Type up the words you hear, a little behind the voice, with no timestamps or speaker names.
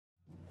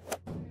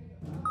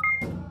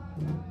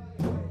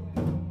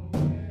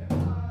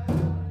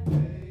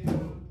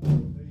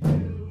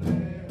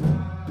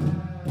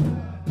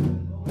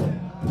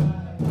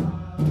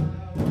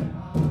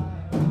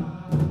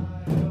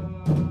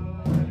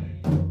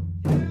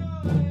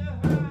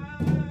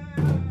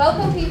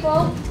Welcome,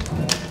 people.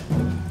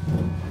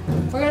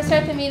 We're going to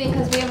start the meeting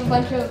because we have a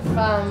bunch of,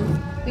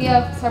 we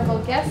have several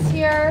guests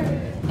here,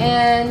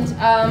 and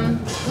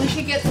we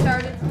should get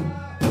started.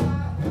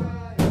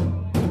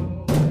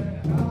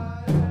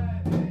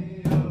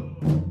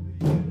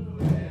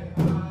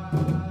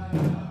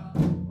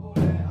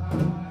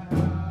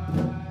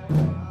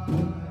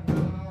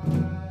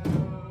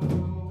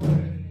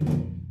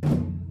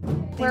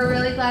 We're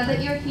really glad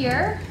that you're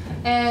here,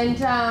 and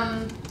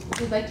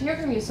we'd like to hear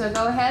from you. So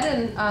go ahead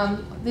and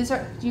do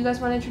you guys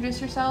want to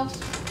introduce yourselves?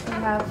 We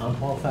have I'm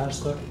Paul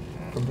Fassler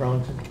from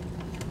Burlington.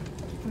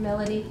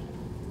 Melody.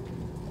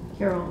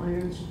 Carol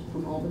Irons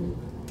from Albany.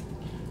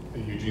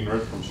 Eugene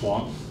Rick from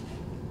Swan.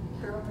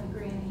 Carolyn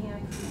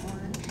Granahan from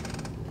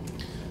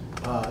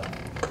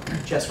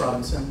Orange. Jess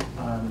Robinson.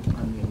 I'm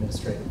the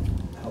administrative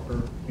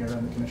helper here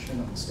on the commission.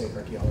 I'm the state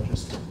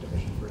archaeologist with the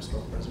Division for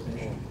Historical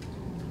Preservation.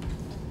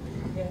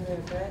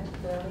 Henry Brett,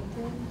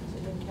 Burlington,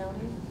 Chittenden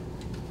County.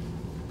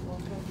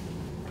 Welcome.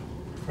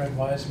 Fred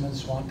Wiseman,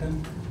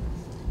 Swanton.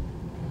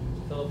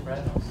 Philip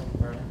Red, also from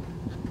Burlington.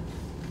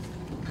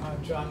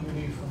 John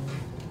Moody from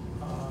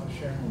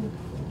Sharon.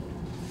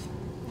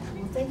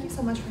 Well, thank you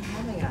so much for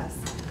having us.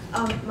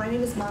 My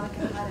name is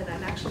Monica Hudd, and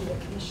I'm actually the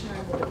Commissioner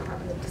of the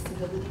Department of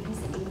Disabilities,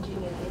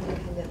 Aging, and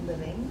Independent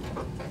Living.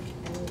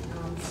 And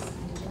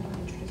do you want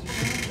to introduce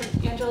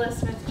yourself? Angela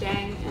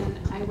Smith-Jang, and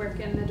I work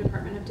in the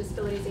Department of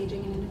Disabilities,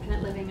 Aging, and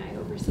Independent Living. I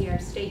oversee our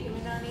state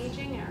unit on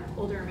aging, our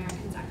Older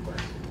Americans Act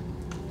work.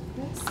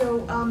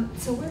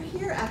 So we're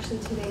here actually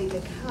today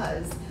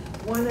because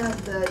one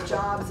of the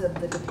jobs of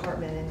the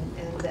department,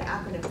 and the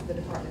acronym for the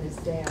department is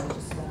DALE,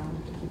 just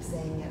keep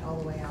saying it all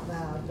the way out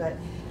loud, but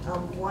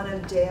one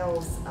of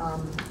DALE's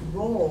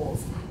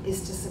roles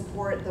is to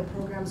support the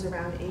programs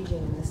around aging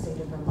in the state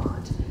of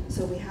Vermont.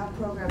 So we have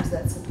programs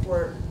that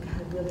support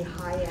kind of really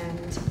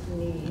high-end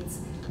needs.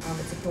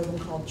 It's a program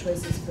called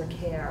Choices for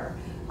Care,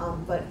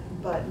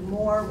 but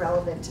more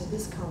relevant to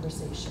this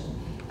conversation,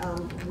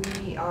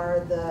 we are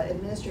the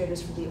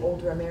administrators for the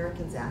Older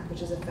Americans Act,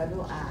 which is a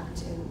federal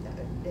act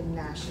in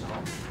national.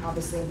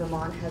 Obviously,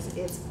 Vermont has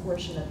its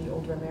portion of the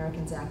Older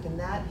Americans Act, and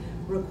that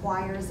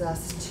requires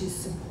us to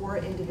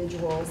support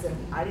individuals, and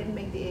I didn't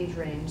make the age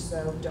range,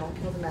 so don't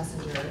kill the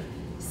messenger,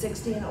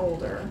 60 and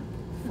older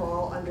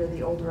fall under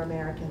the Older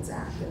Americans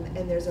Act,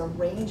 and there's a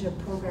range of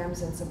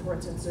programs and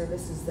supports and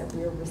services that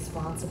we're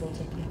responsible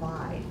to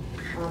provide.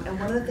 And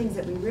one of the things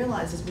that we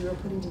realized as we were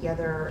putting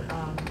together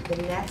the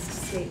next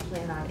state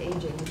plan on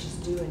aging, which is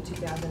due in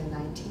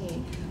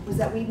 2019, was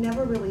that we've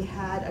never really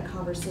had a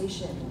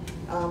conversation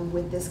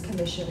with this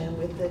commission and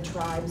with the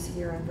tribes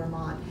here in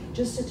Vermont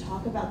just to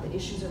talk about the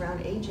issues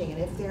around aging,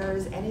 and if there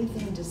is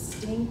anything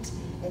distinct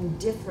and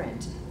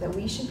different that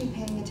we should be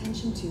paying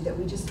attention to that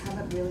we just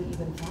haven't really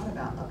even thought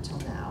about up till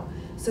now.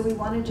 So we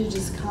wanted to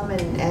just come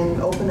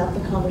and open up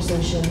the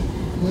conversation,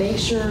 make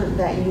sure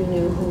that you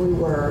knew who we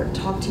were,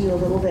 talk to you a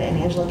little bit, and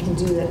Angela can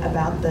do it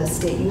about the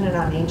state unit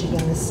on aging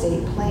and the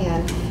state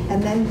plan,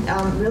 and then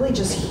really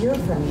just hear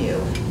from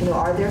you. You know,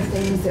 are there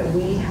things that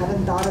we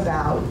haven't thought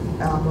about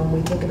when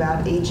we think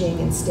about aging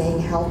and staying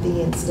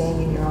healthy and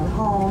staying in your own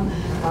home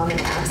and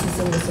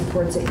accessing the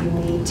supports that you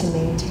need to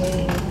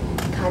maintain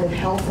kind of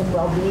health and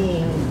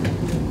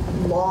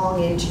well-being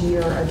long into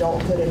your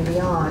adulthood and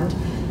beyond?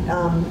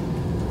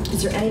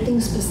 Is there anything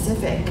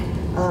specific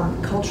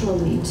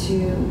culturally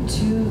to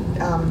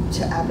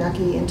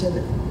Abenaki and to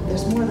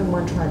there's more than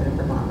one tribe in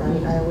Vermont,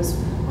 right? I always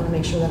want to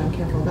make sure that I'm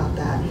careful about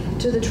that.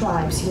 To the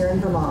tribes here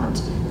in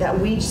Vermont that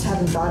we just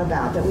haven't thought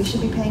about, that we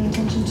should be paying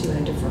attention to in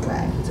a different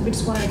way. So we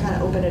just wanted to kind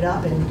of open it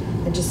up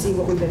and just see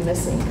what we've been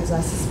missing, because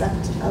I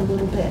suspect a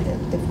little bit,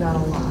 if not a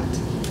lot.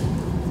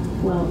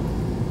 Well,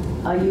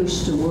 I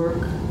used to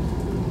work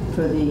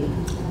for the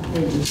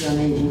Agency on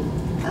Aging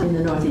in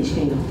the Northeast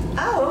Kingdom.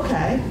 Oh,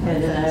 okay.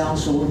 And then I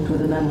also worked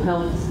with a mental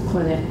health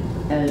clinic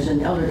as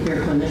an elder care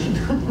clinician.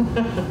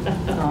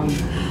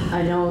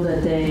 I know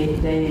that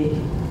they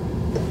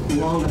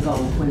long ago,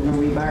 when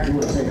Marie Barton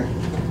was there,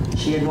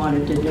 she had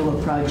wanted to do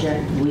a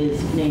project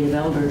with Native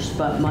elders,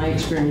 but my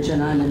experience,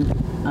 and I'm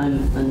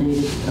a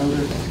Native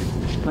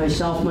elder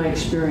myself, my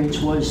experience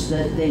was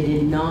that they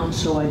did not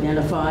so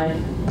identify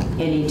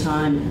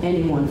anytime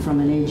anyone from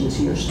an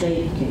agency or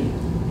state came.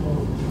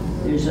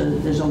 There's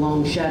a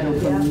long shadow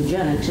from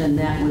eugenics, and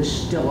that was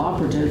still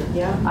operative.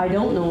 Yeah. I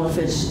don't know if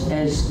it's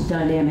as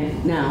dynamic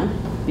now,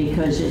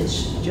 because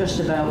it's just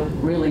about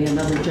really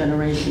another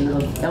generation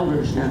of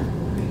elders now.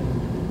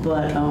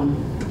 But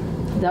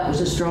that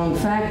was a strong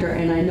factor,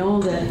 and I know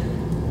that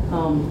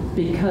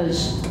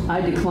because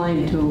I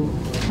declined to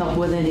help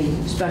with any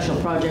special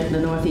project in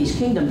the Northeast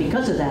Kingdom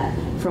because of that,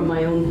 from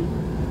my own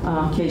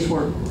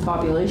casework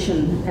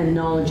population and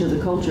knowledge of the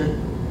culture,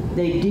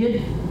 they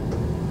did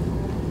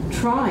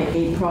try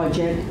a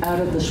project out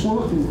of the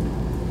Swanton,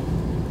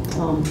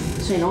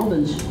 St.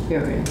 Albans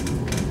area. Do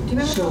you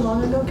remember how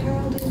long ago,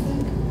 Carol, do you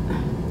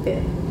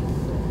think?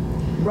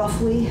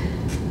 Roughly?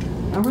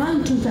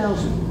 Around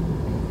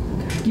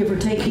 2000, give or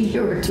take a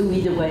year or two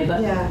either way,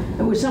 but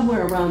it was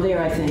somewhere around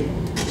there, I think.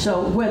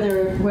 So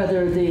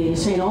whether the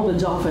St.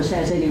 Albans office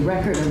has any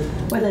record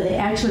of whether they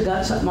actually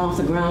got something off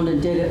the ground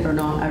and did it or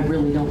not, I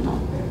really don't know.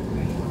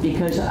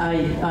 Because I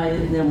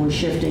then was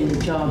shifting the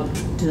job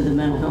to the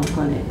mental health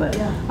clinic. But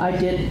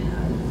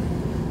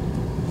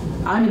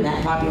I'm in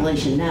that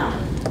population now,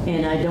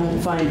 and I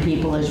don't find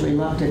people as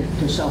reluctant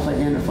to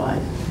self-identify,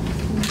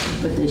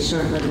 but they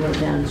certainly were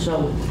then.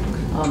 So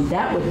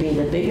that would be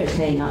the biggest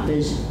hang-up,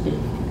 is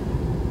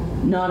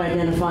not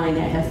identifying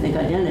that ethnic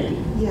identity.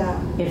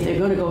 Yeah. If they're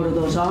going to go to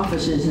those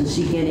offices and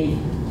seek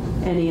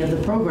any of the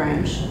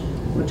programs,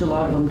 which a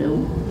lot of them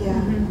do,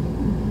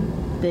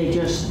 they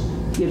just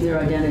give their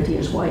identity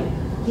as white.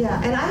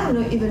 Yeah, and I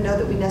don't even know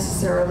that we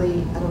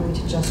necessarily, I don't mean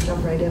to just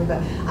jump right in,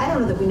 but I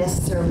don't know that we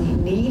necessarily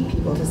need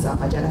people to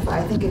self-identify.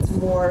 I think it's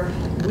more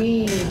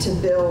we need to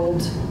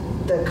build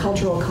the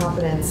cultural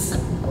competence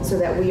so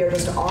that we are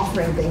just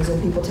offering things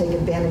and people take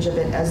advantage of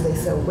it as they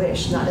so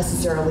wish, not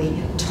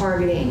necessarily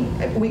targeting.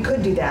 We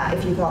could do that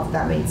if you thought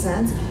that made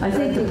sense. I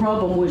think the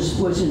problem was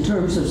in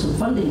terms of some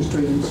funding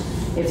streams.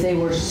 If they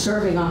were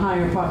serving a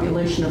higher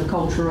population of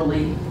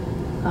culturally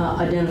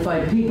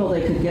identified people,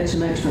 they could get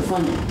some extra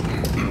funding.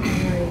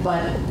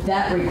 But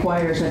that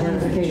requires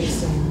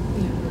identification.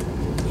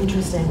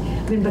 Interesting.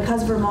 I mean,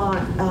 because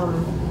Vermont,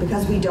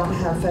 because we don't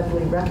have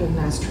federally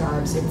recognized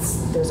tribes,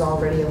 there's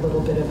already a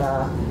little bit of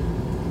a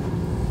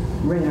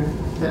ringer.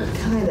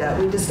 Kind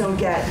of. We just don't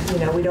get,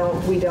 we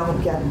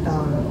don't get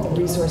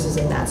resources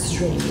in that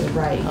stream. You're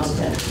right.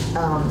 Okay.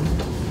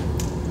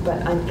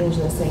 But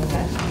Angela's saying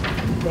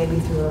that maybe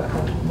through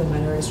the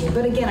minority stream.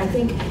 But again, I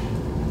think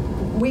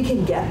we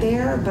can get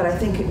there, but I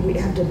think we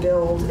have to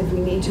build, if we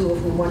need to,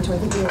 if we want to, I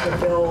think we have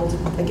to build,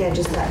 again,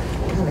 just that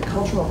kind of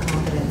cultural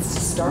competence to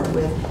start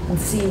with and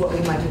see what we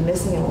might be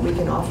missing and what we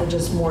can offer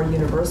just more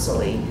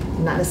universally,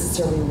 not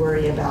necessarily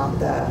worry about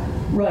the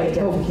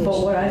identification. But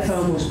what I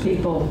found was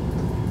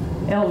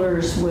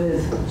elders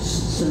with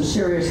some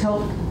serious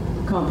health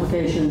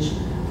complications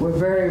were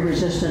very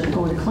resistant to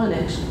going to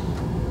clinics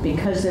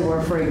because they were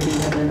afraid of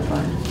being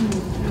identified.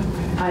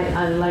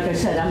 Like I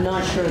said, I'm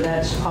not sure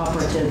that's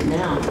operative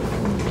now,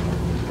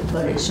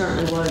 but it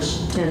certainly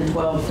was 10,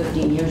 12,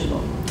 15 years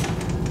ago.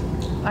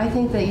 I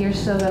think that you're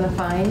still going to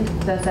find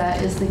that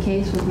that is the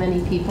case with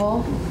many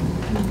people.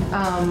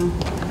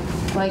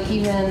 Like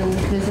even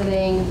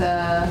visiting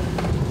the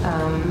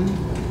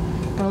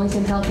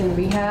Burlington Health and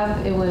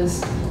Rehab,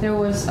 there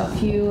was a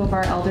few of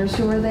our elders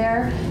who were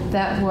there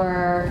that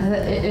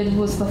it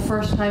was the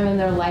first time in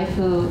their life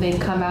who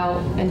they'd come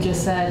out and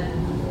just said,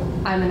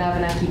 I'm an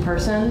Abenaki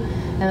person.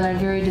 And I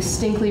very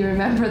distinctly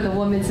remember the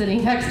woman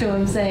sitting next to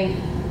him saying,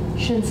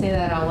 shouldn't say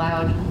that out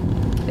loud.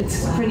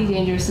 It's pretty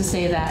dangerous to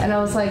say that. And I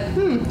was like,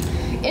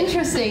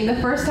 interesting. The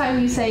first time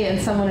you say it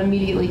and someone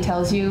immediately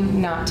tells you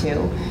not to.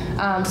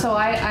 So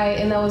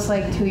and that was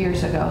like 2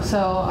 years ago.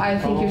 So I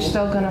think you're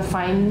still going to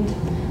find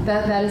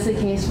that is the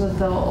case with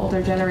the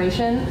older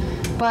generation.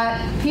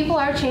 But people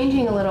are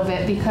changing a little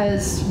bit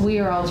because we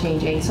are all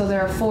changing. So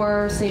there are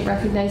 4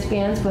 state-recognized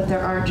bands, but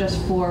there aren't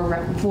just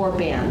 4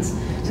 bands.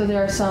 So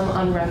there are some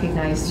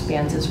unrecognized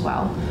bands as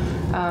well.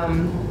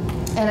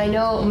 And I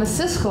know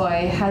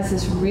Missisquoi has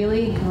this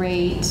really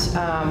great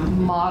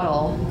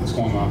model. It's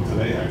going on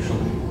today,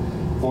 actually.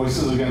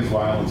 Voices Against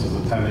Violence is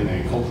attending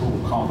a cultural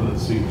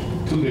competency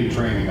 2-day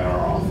training at our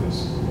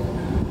office.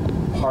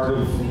 Part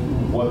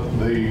of what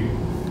they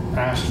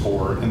asked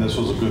for, and this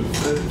was a good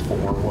fit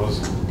for,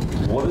 was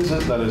what is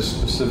it that is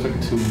specific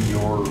to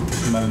your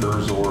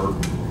members, or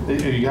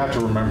you have to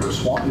remember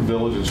Swanton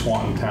Village and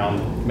Swanton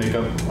Town make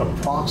up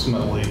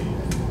approximately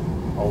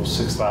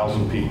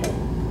 6,000 people,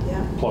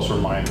 plus or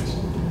minus.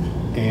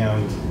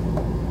 And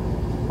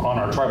on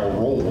our tribal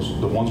rolls,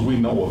 the ones we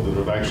know of that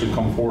have actually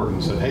come forward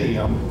and said, hey,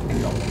 I'm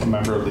a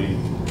member of the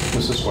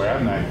Missisquoi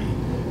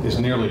Abenaki, is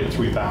nearly at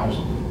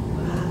 3,000.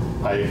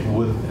 I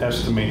would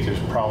estimate there's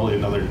probably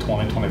another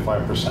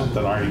 20-25%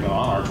 that aren't even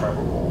on our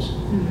tribal rolls.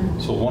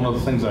 So one of the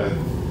things I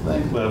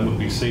think that would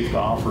be safe to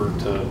offer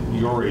to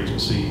your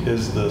agency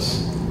is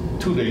this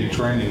 2-day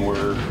training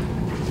where,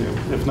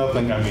 if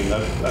nothing, I mean,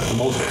 at the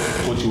most,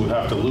 what you would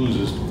have to lose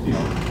is,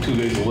 2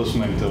 days of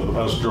listening to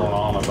us drone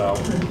on about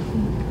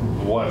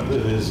what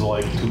it is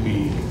like to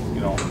be,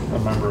 a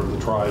member of the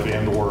tribe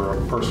and or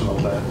a person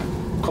of that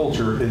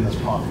culture in this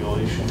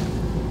population.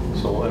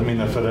 So, I mean,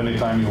 if at any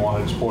time you want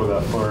to explore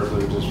that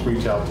further, just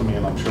reach out to me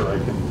and I'm sure I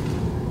can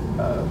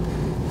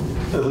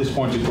at least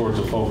point you towards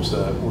the folks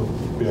that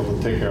would be able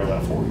to take care of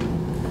that for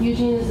you.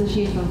 Eugene is the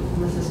chief of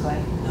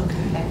Missisquoi.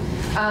 Okay.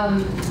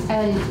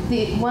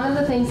 And one of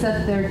the things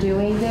that they're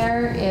doing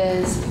there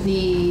is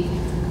the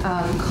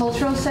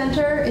cultural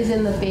center is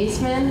in the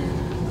basement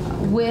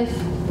with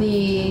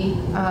the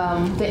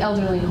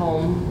elderly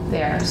home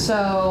there.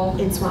 So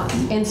in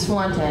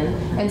Swanton.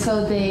 And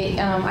so they,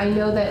 I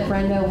know that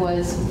Brenda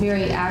was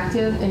very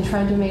active in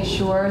trying to make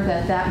sure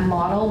that that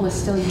model was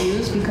still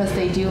used because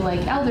they do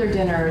like elder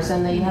dinners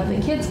and they have the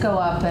kids go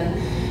up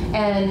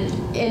And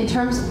in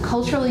terms,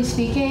 culturally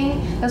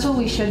speaking, that's what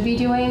we should be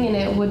doing, and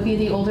it would be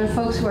the older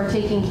folks who are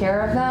taking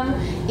care of them,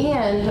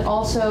 and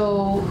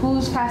also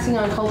who's passing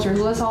on culture,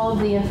 who has all of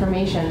the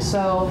information.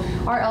 So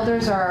our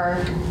elders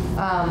are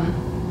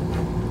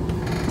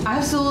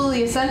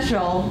absolutely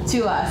essential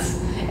to us.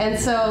 And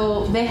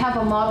so they have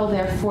a model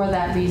there for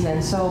that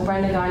reason. So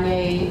Brenda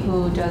Gagne,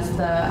 who does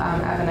the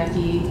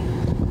Abenaki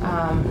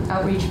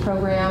outreach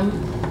program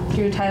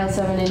through Title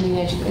VII Indian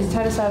Education, is it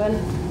Title VII?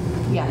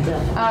 Yeah.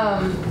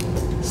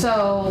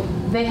 So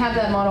they have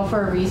that model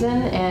for a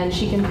reason, and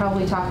she can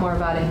probably talk more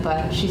about it,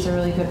 but she's a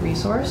really good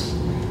resource.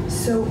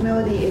 So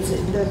Melody, is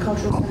it the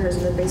cultural center is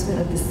in the basement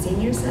of the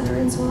senior center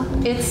in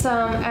Swanton? It's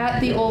at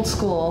the old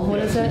school. What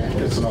is it?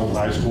 It's an old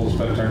high school. It's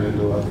been turned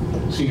into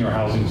a senior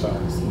housing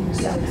center. Senior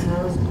center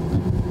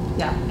housing.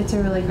 Yeah, it's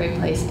a really great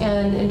place.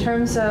 And in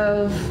terms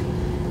of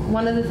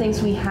one of the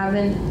things we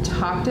haven't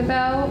talked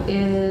about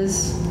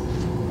is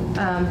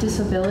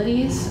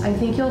disabilities. I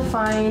think you'll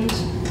find,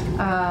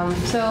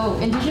 so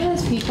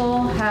Indigenous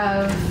people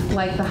have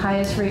like the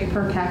highest rate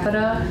per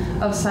capita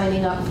of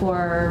signing up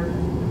for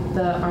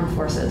the armed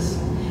forces.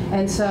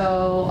 And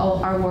so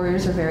our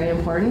warriors are very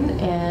important,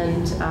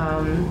 and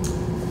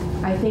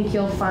I think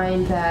you'll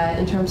find that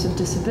in terms of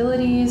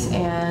disabilities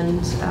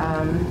and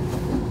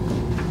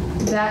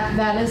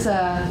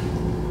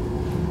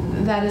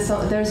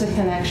there's a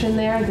connection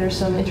there. There's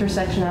some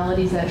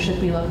intersectionalities that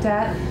should be looked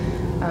at.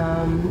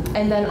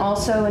 And then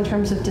also in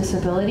terms of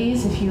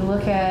disabilities, if you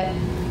look at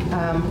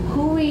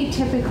who we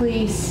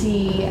typically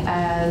see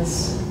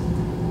as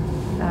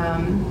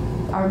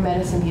our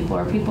medicine people,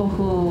 or people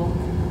who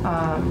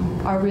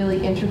are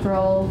really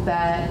integral,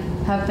 that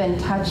have been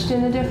touched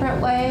in a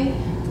different way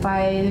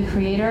by the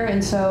Creator.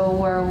 And so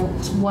where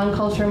one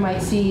culture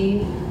might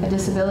see a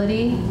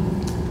disability,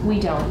 we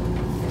don't.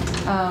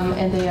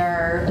 And they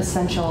are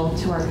essential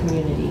to our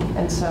community.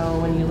 And so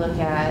when you look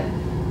at,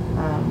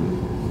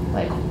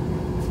 like,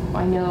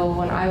 I know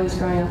when I was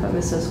growing up at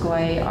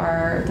Missisquoi,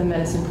 the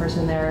medicine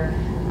person there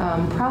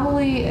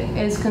probably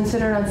is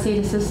considered on state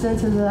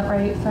assistance. Is that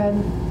right, Fred?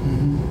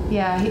 Mm-hmm.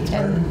 Yeah,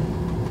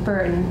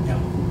 Burton. Yeah.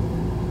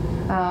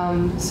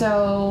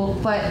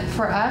 But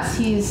for us,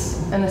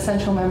 he's an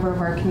essential member of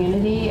our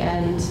community,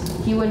 and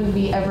he wouldn't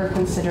be ever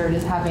considered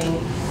as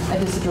having a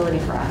disability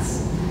for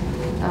us.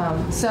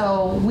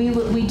 So we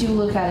do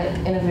look at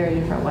it in a very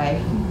different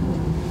way.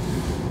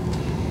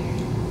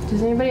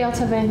 Does anybody else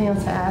have anything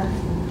else to add?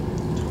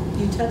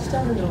 You touched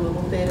on it a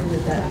little bit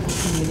with that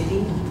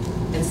community,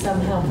 and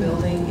somehow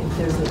building, if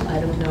there's a, I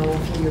don't know,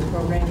 for your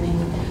programming,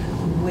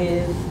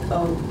 with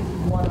a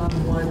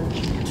one-on-one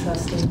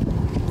trusting,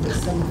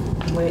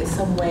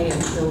 some way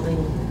of building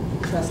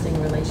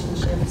trusting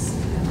relationships,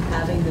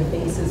 having the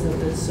basis of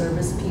the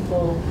service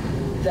people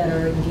that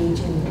are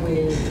engaging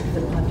with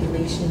the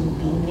population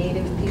be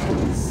Native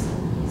peoples,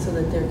 so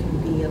that there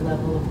can be a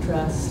level of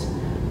trust,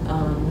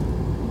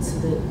 so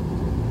that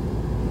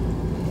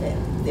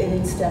and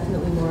it's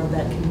definitely more of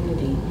that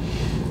community.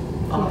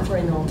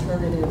 Offering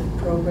alternative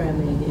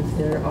programming if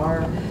there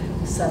are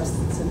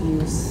substance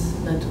abuse,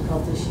 mental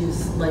health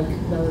issues, like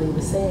Melody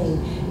was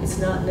saying, it's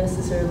not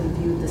necessarily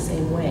viewed the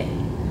same way.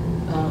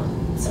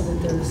 So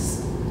that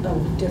there's a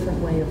different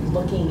way of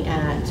looking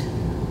at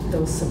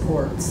those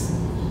supports.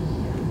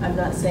 I'm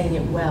not saying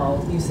it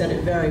well. You said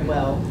it very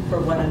well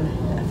for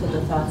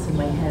the thoughts in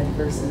my head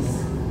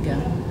versus,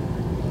 yeah.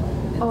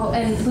 Oh,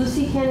 and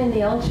Lucy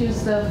Cannondale,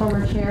 she's the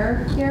former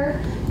chair here,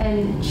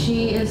 and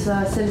she is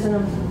a citizen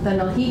of the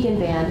Nulhegan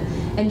Band,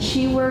 and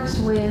she works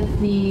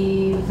with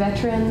the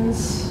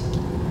veterans.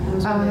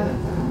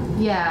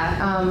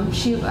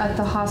 She at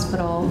the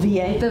hospital.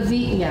 VA?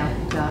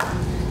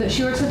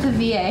 She works at the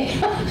VA,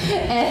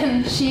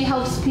 and she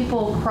helps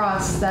people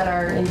cross that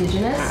are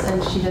Indigenous,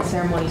 and she does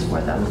ceremonies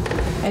for them.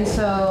 And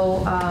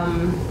so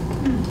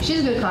she's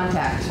a good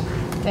contact,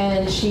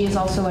 and she is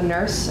also a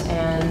nurse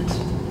and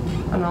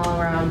an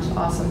all-around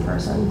awesome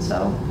person.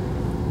 So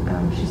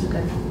she's a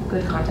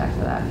good contact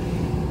for that.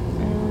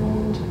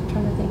 And I'm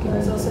trying to think of I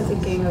was also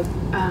thinking of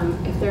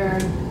if there are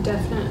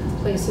definite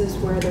places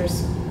where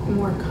there's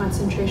more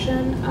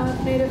concentration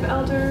of Native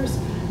elders,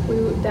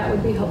 that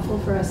would be helpful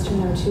for us to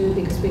know too,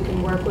 because we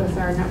can work with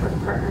our network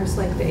partners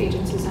like the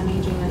Agencies on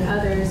Aging and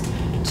others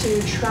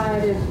to try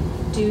to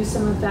do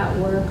some of that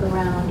work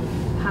around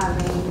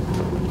having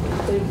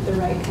the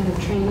right kind of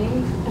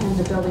training and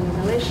the building of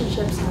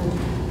relationships and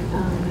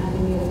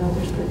having Native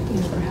elders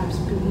perhaps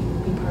be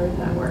part of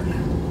that work.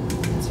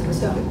 That's a really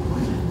good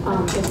point.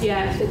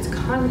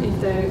 If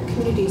the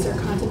communities are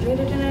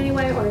concentrated in any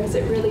way, or is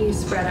it really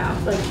spread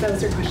out? Like,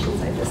 those are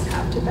questions I just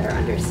have to better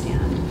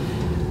understand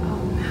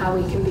how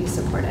we can be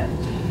supportive.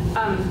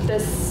 The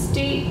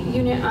State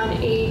Unit on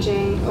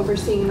Aging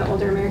overseeing the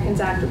Older Americans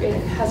Act,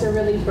 it has a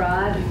really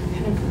broad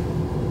kind of...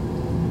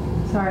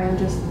 Sorry,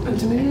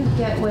 can you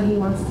get what he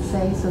wants to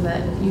say so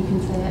that you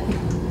can say it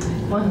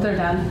once they're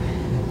done?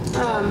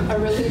 A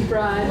really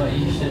broad... Well,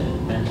 you should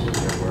mention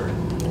your work,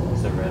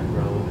 the Red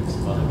Road and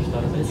some other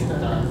stuff that you've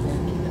done.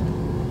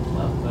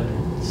 Well, but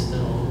it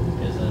still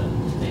is a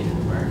Native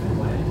American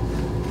way.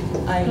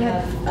 I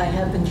I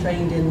have been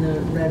trained in the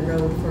Red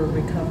Road for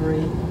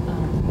Recovery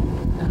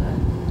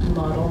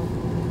model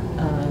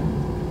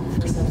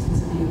for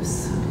substance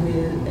abuse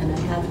and I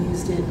have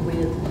used it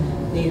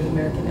with Native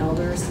American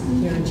elders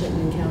here in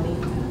Chittenden County.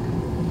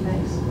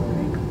 Nice.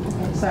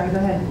 Okay, sorry, go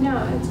ahead.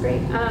 No, it's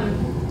great.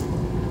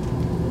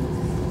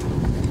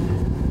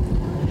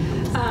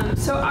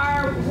 So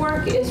our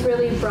work is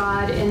really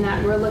broad in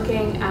that we're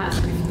looking at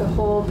the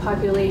whole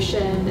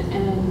population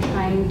and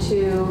trying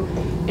to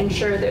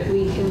ensure that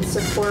we can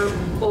support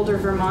older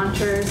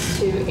Vermonters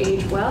to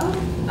age well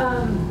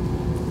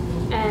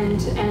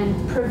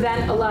and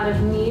prevent a lot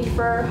of need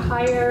for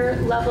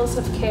higher levels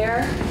of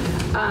care.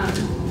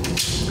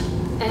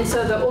 And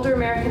so the Older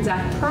Americans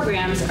Act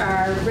programs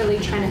are really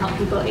trying to help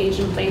people age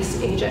in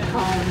place, age at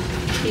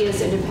home, be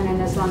as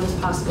independent as long as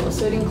possible.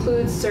 So it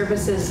includes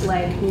services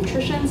like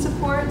nutrition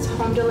supports,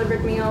 home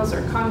delivered meals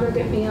or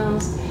congregate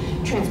meals,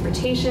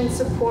 transportation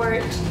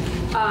support,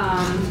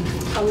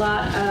 a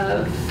lot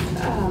of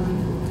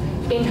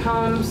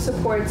in-home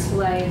supports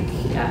like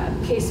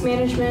case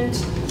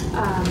management,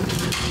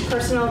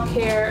 personal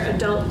care,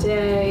 adult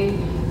day,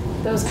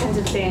 those kinds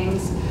of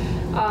things.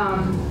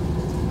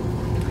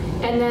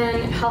 And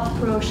then health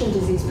promotion,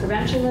 disease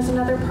prevention is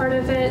another part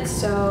of it.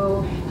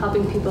 So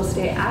helping people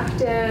stay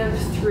active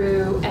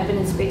through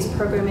evidence-based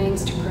programming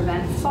to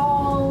prevent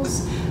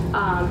falls,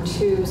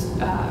 to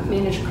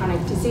manage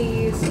chronic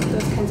disease,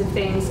 those kinds of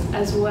things,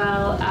 as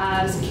well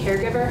as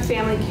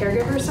family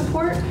caregiver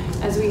support.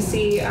 As we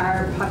see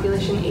our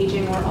population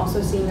aging, we're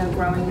also seeing a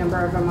growing number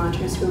of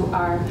Vermonters who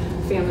are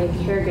family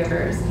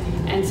caregivers.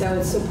 And so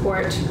it's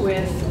support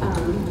with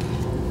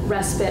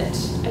respite,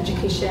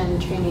 education,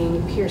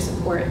 training, peer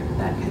support,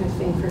 that kind of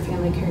thing for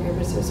family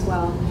caregivers as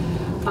well.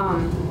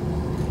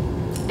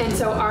 And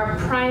so our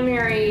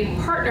primary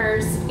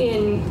partners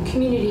in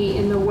community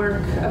in the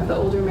work of the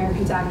Older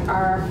Americans Act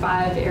are our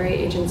 5 area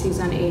agencies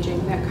on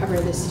aging that cover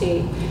the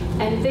state.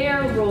 And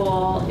their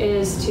role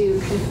is to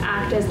kind of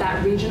act as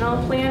that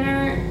regional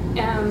planner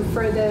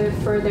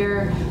for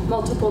their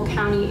multiple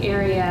county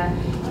area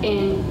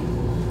in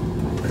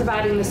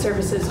providing the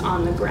services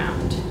on the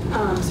ground.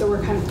 So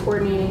we're kind of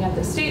coordinating at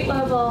the state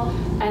level,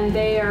 and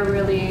they are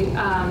really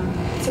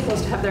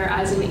supposed to have their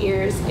eyes and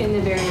ears in the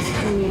various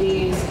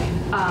communities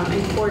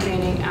and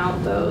coordinating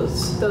out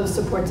those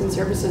supports and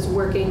services,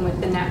 working with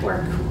the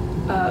network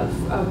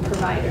of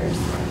providers.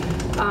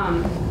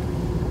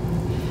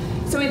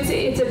 So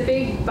it's a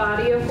big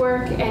body of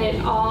work, and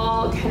it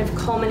all kind of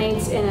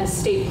culminates in a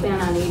state plan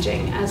on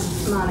aging,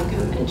 as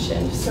Monica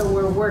mentioned. So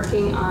we're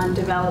working on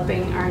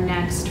developing our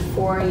next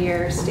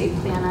 4-year state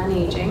plan on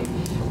aging,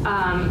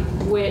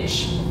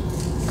 which,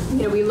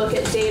 we look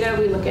at data,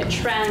 we look at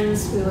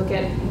trends, we look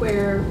at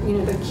where,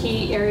 the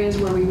key areas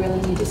where we really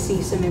need to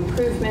see some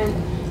improvement.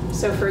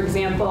 So for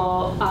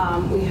example,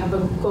 we have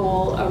a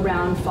goal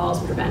around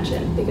falls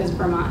prevention because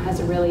Vermont has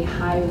a really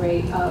high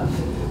rate of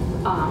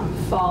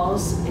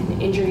falls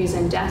and injuries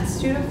and deaths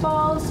due to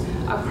falls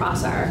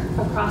across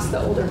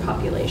the older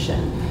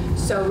population.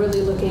 So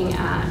really looking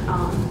at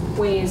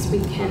ways we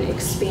can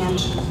expand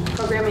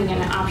programming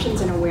and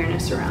options and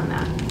awareness around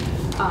that.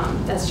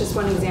 That's just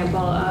one example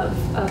of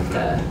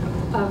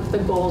the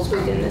goals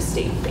within the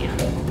state plan.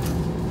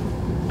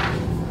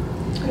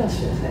 What else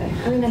should I say?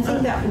 I mean, I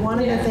think that one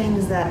of the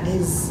things that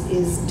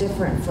is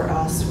different for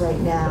us right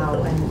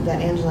now, and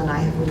that Angela and I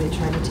have really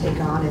tried to take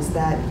on, is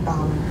that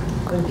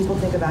when people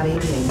think about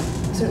aging,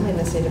 certainly in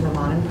the state of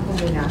Vermont and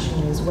probably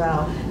nationally as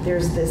well,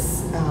 there's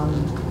this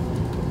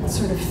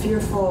sort of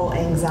fearful,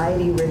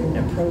 anxiety-ridden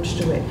approach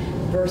to it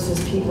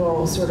versus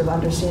people sort of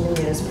understanding it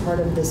as part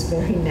of this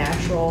very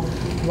natural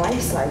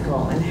life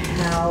cycle and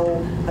how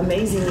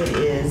amazing it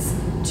is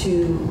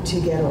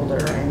to get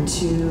older and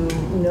to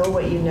know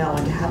what you know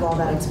and to have all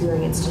that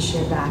experience to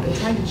share back, and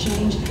trying to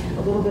change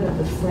a little bit of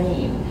the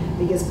frame,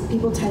 because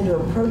people tend to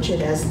approach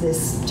it as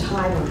this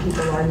time when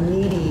people are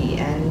needy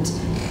and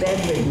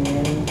bedridden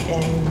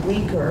and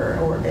weaker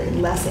or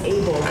less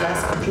able,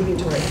 less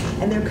contributory.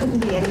 And there couldn't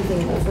be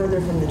anything further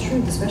from the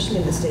truth, especially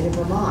in the state of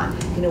Vermont.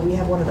 We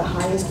have one of the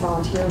highest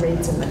volunteer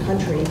rates in the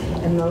country,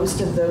 and most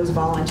of those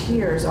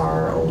volunteers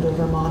are older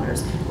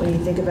Vermonters. When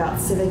you think about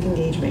civic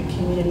engagement,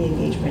 community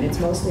engagement, it's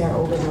mostly our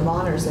older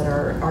Vermonters that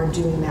are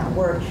doing that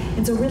work.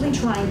 And so really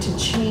trying to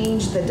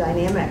change the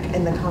dynamic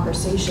and the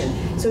conversation.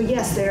 So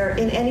yes, there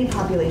in any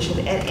population,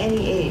 at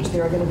any age,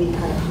 there are going to be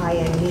kind of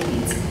high-end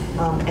needs.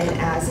 And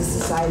as a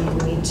society,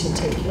 we need to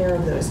take care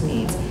of those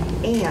needs.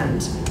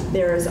 And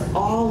there is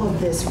all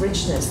of this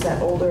richness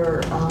that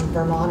older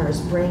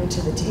Vermonters bring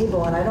to the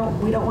table,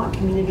 and we don't want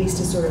communities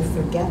to sort of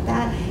forget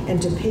that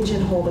and to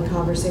pigeonhole the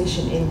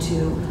conversation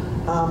into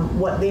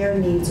what their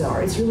needs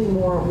are. It's really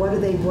more, what do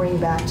they bring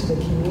back to the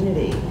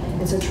community?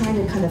 And so trying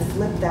to kind of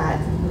flip that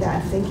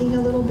thinking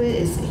a little bit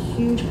is a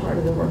huge part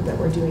of the work that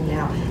we're doing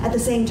now, at the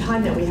same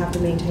time that we have to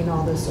maintain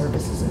all those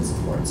services and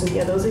support. So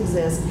yeah, those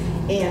exist,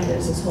 and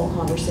there's this whole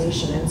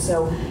conversation. And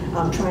so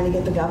trying to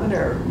get the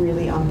governor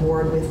really on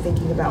board with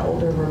thinking about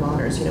older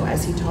Vermonters,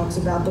 as he talks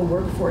about the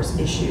workforce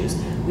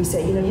issues, we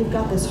say, you've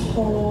got this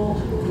whole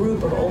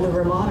group of older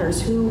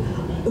Vermonters who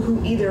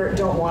either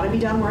don't want to be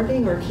done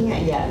working or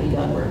can't yet be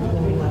done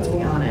working, let's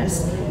be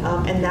honest.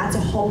 And that's a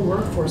whole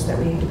workforce that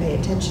we need to pay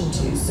attention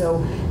to. So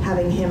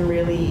having him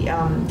really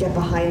get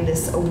behind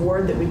this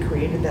award that we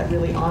created that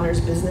really honors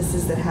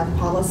businesses that have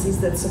policies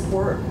that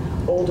support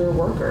older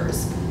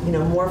workers,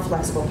 more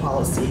flexible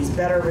policies,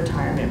 better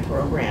retirement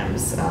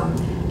programs,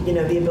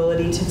 the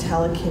ability to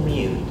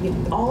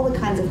telecommute, all the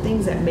kinds of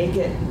things that make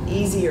it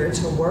easier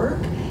to work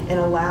and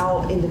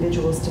allow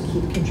individuals to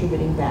keep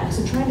contributing back.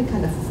 So trying to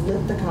kind of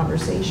flip the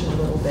conversation a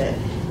little bit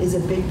is a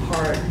big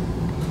part,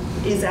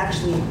 is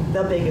actually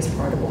the biggest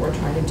part of what we're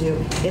trying to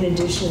do, in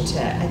addition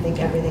to, I think,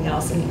 everything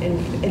else,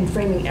 and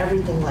framing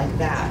everything like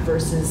that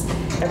versus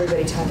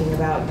everybody talking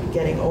about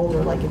getting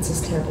older like it's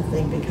this terrible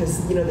thing,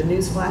 because, the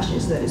news flash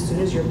is that as soon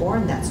as you're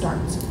born, that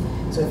starts.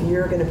 So if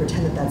you're going to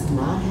pretend that that's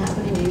not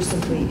happening, you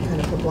simply kind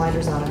of put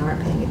blinders on and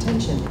aren't paying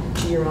attention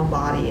to your own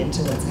body and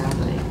to what's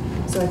happening.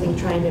 So I think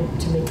trying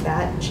to make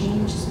that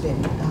change has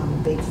been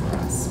big for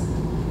us.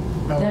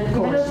 That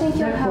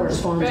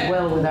corresponds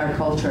well with our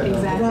culture, though.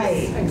 Exactly.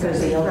 Right.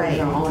 Because the elders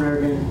are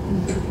honored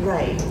and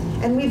right.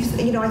 And we've,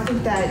 I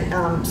think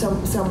that,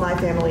 so my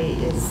family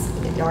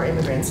are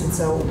immigrants, and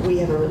so we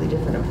have a really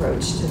different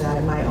approach to that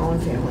in my own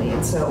family.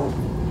 And so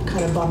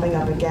kind of bumping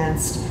up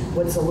against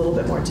what's a little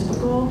bit more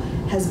typical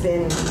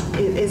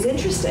is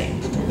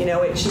interesting.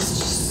 It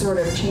just sort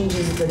of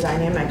changes the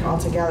dynamic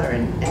altogether.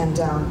 And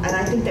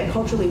I think that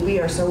culturally we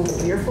are so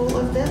fearful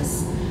of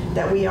this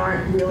that we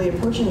aren't really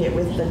approaching it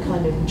with the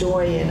kind of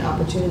joy and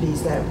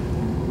opportunities that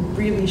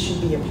really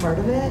should be a part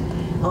of it.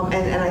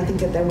 And I think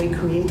that then we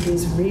create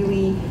these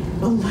really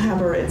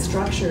elaborate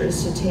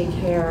structures to take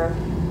care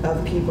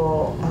of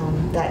people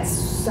that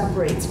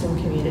separates from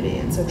community.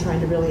 And so trying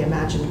to really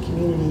imagine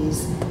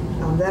communities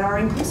that are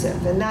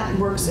inclusive. And that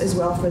works as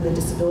well for the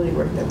disability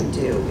work that we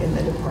do in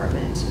the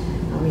department.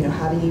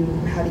 How do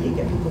you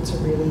get people to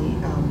really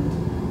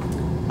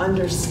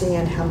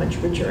understand how much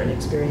richer an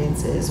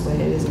experience is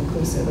when it is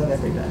inclusive of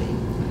everybody?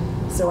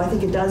 So I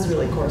think it does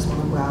really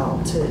correspond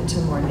well to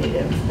more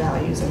Native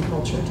values and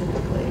culture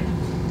typically.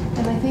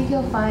 And I think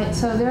you'll find,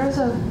 so there's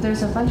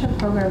a bunch of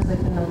programs,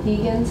 like the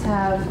Moccasins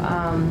have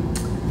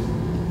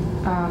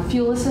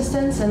fuel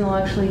assistance, and they'll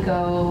actually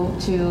go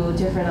to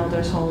different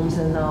elders' homes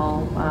and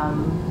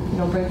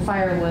they'll bring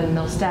firewood and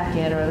they'll stack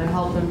it, or they'll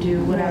help them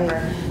do whatever.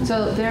 Right.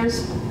 So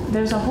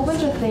there's a whole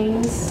bunch of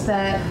things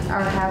that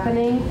are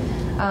happening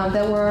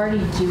that we're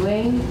already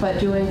doing, but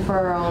doing for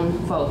our own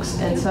folks.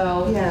 And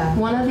so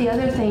one of the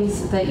other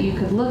things that you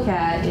could look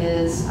at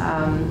is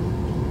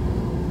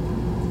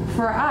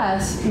for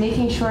us,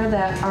 making sure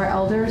that our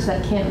elders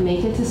that can't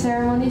make it to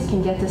ceremonies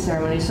can get to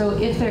ceremonies. So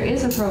if there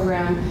is a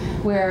program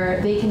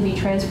where they can be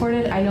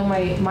transported, I know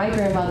my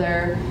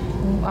grandmother,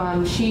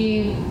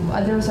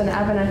 there was an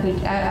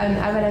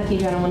Abenaki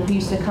gentleman who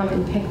used to come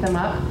and pick them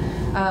up,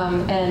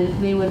 and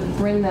they would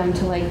bring them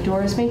to like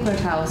Doris Winkler's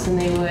house, and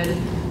they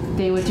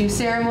would do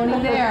ceremony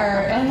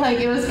there, and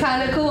it was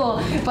kind of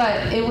cool.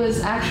 But it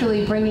was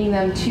actually bringing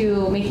them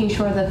to making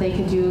sure that they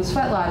could do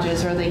sweat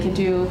lodges, or they could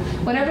do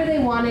whatever they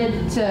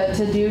wanted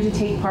to do to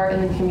take part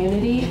in the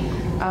community.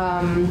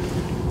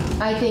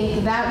 I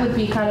think that would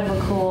be kind of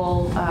a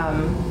cool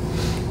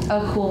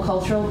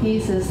cultural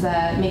piece, is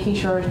that making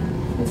sure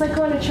it's like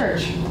going to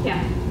church.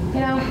 Yeah.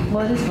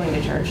 Well, it is going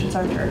to church. It's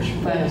our church,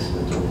 but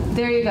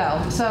there you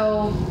go.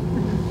 So,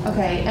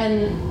 okay,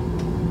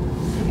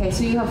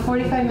 so you have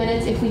 45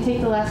 minutes. If we take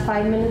the last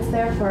 5 minutes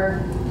there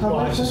for public. Well,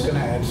 I was just going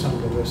to add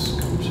something to this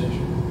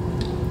conversation.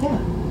 Yeah.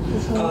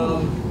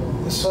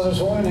 So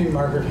there's a woman named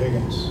Margaret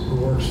Higgins who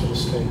works for the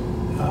state.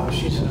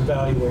 She's an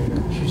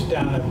evaluator. She's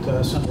down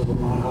at Central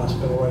Vermont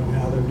Hospital right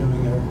now. They're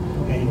doing their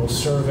annual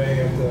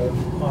survey of the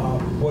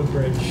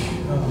Woodbridge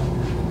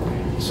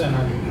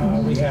Center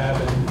rehab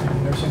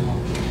and nursing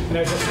home. And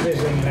I was just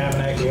visiting an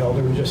Abenaki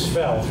elder who just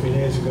fell 3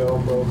 days ago,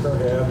 broke her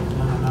hip,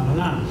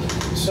 on.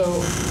 So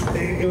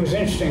it was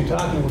interesting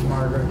talking with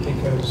Margaret,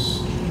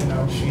 because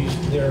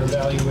they're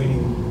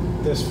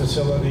evaluating this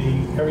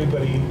facility.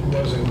 Everybody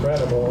was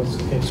incredible.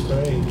 It's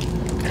great.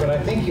 But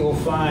I think you'll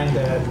find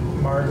that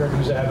Margaret,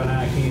 who's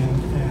Abenaki,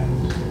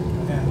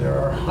 and there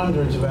are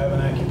hundreds of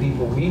Abenaki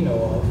people we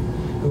know of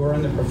who are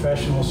in the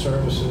professional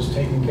services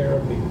taking care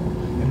of people.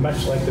 And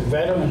much like the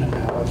veteran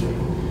analogy,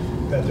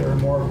 that there are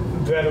more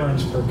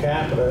veterans per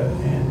capita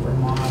in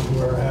Vermont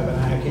who are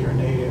Abenaki or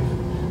Native,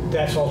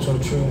 that's also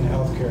true in the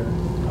healthcare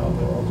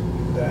world.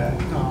 That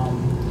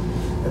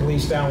at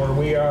least down where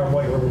we are,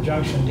 White River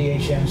Junction,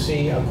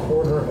 DHMC, a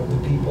quarter of the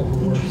people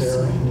who work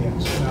there are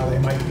Indians. Now they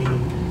might be,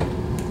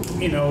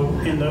 in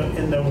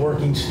the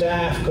working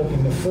staff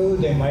cooking the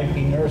food. They might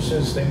be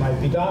nurses. They might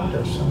be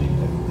doctors. I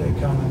mean, they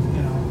come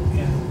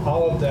and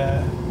all of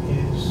that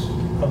is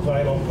a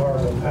vital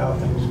part of how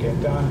things get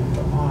done in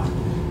Vermont.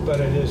 But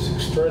it is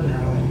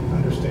extraordinarily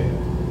understated.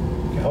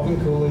 Calvin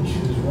Coolidge,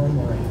 whose room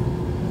we're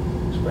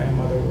in,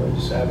 grandmother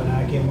was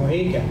Abenaki and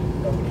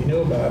Mohican. Nobody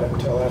knew about it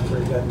until after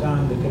it got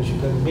done because you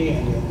couldn't be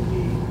Indian and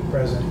be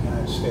president of the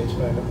United States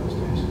back in those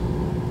days.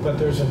 But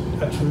there's a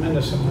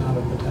tremendous amount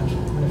of potential.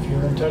 And if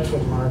you're in touch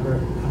with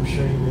Margaret, I'm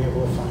sure you'll be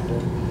able to find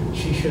her.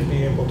 She should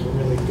be able to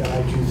really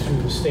guide you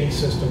through the state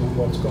system and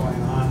what's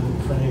going on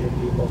for Native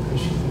people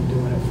because she's been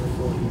doing it for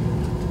 40 years.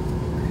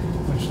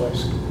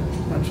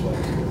 Much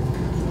like you.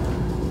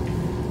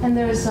 And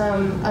there's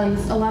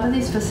a lot of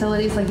these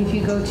facilities, like if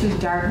you go to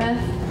Dartmouth,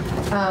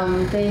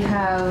 they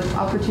have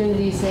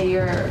opportunities, say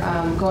you're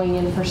going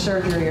in for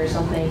surgery or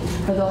something,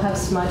 or they'll have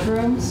smudge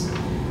rooms,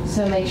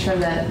 so make sure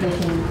that they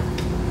can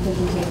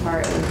take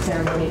part in the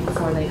ceremony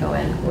before they go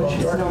in, which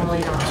is normally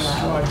not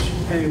allowed.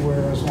 Smudge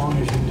anywhere as long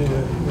as you do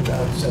it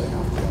without setting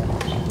up the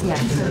altars.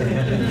 Yes.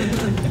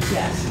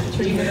 Yes.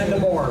 Even in the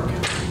morgue.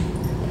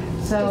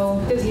 So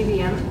Does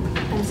UVM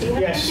MC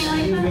have Yes,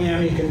 anything like that?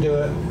 UVM, you can do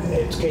it.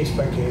 It's case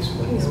by case,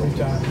 but Case by we've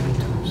done it many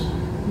times.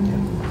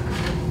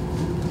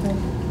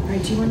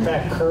 Right, do you want In to?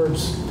 fact,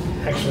 curbs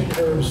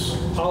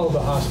all of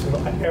the hospital,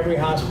 every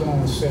hospital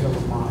in the state of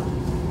Vermont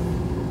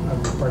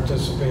have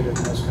participated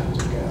in those kinds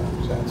of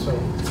gatherings. And so,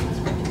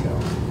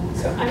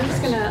 So I'm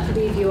just going to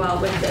leave you all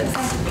with this.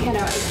 You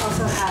know, it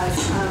also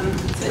has,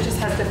 so it just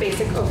has the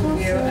basic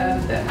overview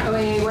of the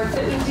OAA work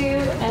that we do.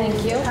 And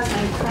it has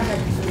my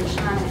contact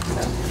information on it.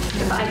 So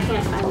if I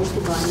can't find these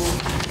people, I'm going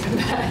to come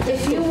back.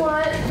 if you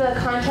want the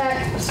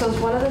contact, so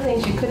one of the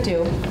things you could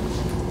do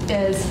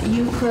is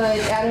you could,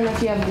 I don't know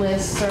if you have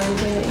lists or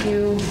anything that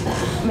you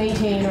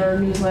maintain or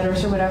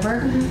newsletters or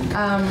whatever.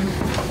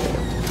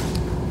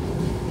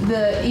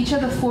 Each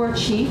of the 4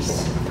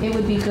 chiefs, it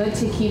would be good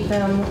to keep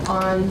them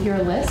on your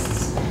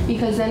lists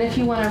because then if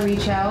you want to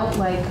reach out,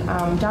 like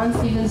Don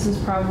Stevens is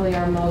probably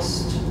our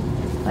most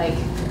like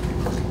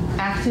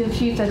active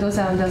chief that goes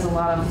out and does a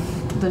lot of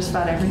just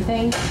about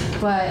everything,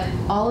 but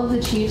all of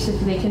the chiefs, if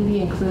they can be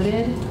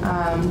included,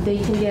 they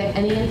can get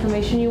any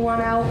information you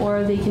want out,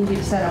 or they can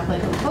set up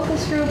like a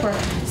focus group or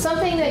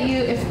something that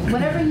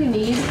whatever you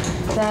need,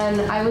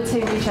 then I would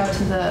say reach out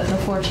to the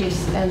 4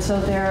 chiefs. And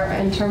so they're,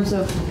 in terms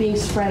of being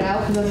spread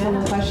out, because that's one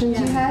of the questions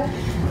you had.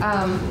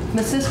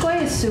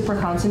 Missisquoi is super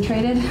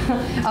concentrated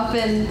up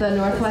in the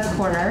northwest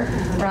corner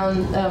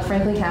around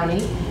Franklin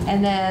County.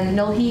 And then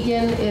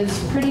Nulhegan is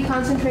pretty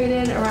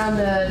concentrated around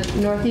the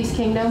Northeast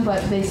Kingdom,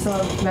 but they still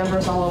have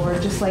members all over,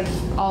 just like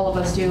all of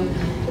us do.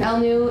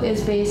 Elnu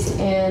is based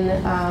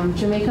in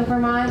Jamaica,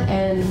 Vermont,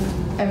 and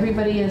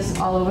everybody is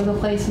all over the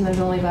place, and there's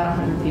only about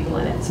 100 people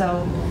in it.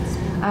 So,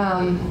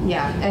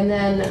 yeah. And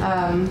then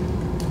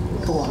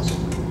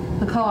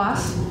the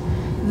COAS,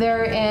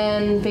 they're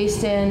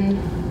based in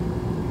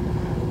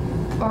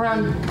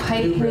around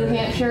Pike, New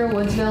Hampshire,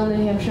 Woodsville,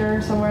 New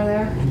Hampshire, somewhere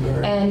there.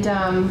 And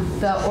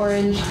the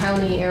Orange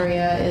County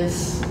area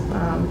is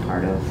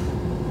part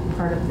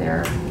of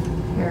their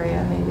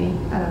area, maybe.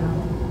 I don't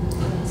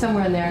know.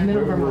 Somewhere in there,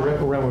 middle Vermont.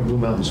 Around where Blue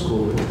Mountain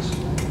School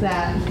is.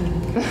 That.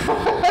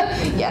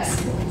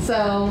 Yes.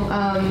 So,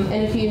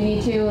 and if you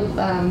need to,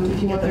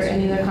 if you want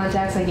any other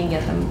contacts, I can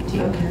get them to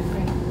you. Okay.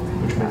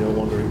 Which may no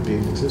longer be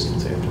in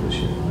existence after this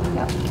year.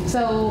 Yeah.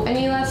 So,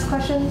 any last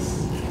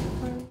questions?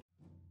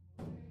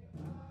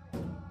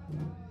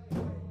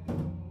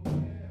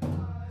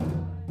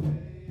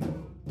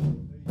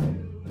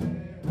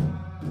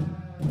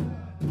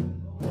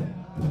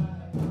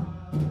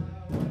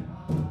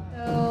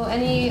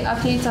 Any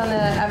updates on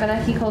the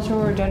Abenaki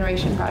Cultural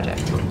Regeneration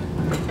Project?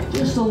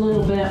 Just a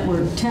little bit.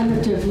 We're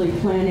tentatively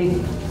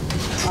planning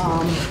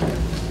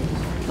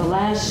the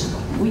last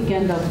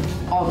weekend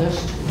of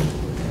August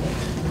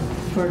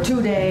for a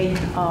 2-day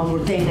or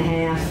day and a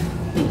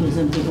half, because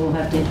then people will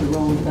have to hit the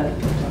road. But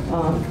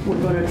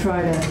we're going to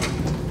try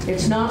to,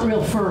 it's not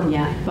real firm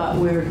yet, but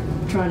we're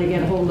trying to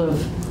get a hold of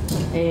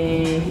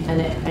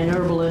an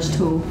herbalist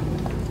who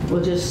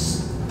will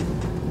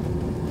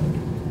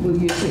we'll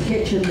use the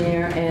kitchen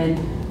there and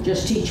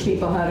just teach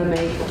people how to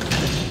make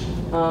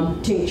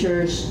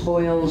tinctures,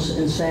 oils,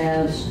 and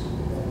salves.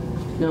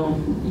 You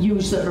know,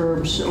 use the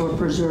herbs or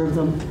preserve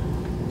them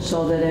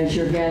so that as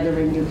you're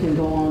gathering, you can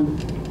go on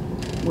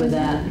with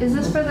that. Is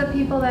this for the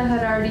people that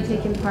had already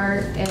taken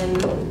part in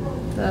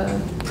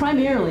the...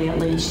 Primarily, at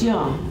least,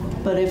 yeah.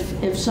 But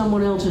if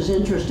someone else is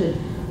interested,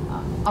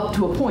 up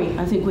to a point,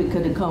 I think we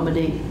could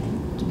accommodate,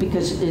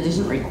 because it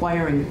isn't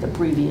requiring the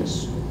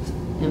previous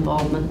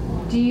involvement.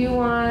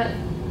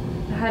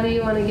 How do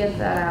you want to get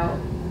that out,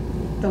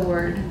 the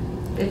word,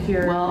 if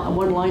you're... Well, I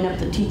want to line up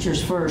the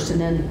teachers first,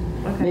 and then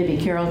maybe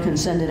Carol can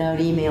send it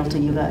out email to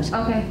you guys.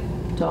 Okay.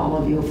 To all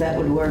of you, if that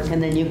would work,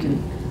 and then you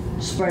can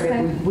spread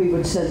it. We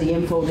would send the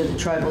info to the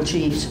tribal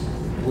chiefs.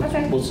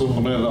 Okay. What's the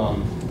limit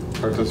on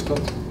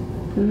participants?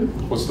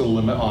 What's the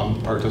limit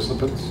on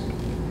participants?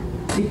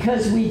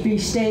 Because we'd be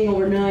staying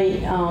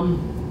overnight,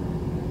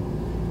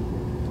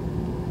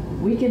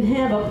 we can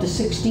have up to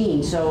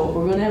 16, so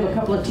we're going to have a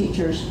couple of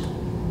teachers.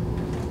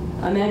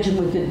 I imagine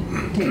we could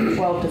take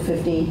 12 to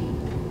 15.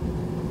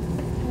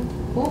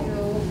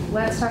 Cool.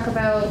 Let's talk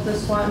about the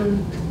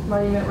Swanton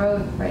Monument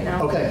Road right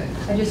now. Okay.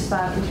 I just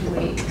thought we should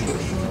wait.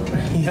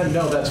 Yeah,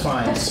 no, that's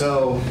fine.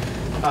 So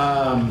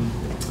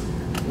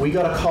We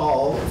got a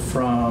call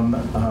from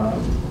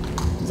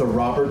the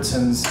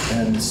Robertsons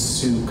and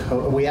Sue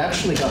we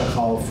actually got a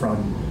call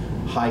from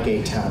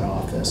Highgate Town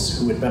Office,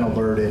 who had been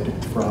alerted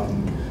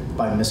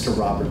by Mr.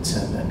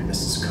 Robertson and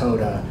Mrs.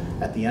 Coda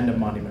at the end of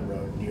Monument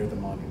Road, near the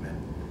monument,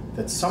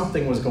 that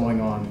something was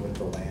going on with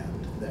the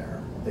land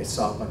there. They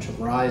saw a bunch of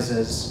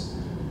rises.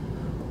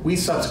 We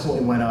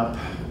subsequently went up,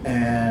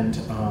 and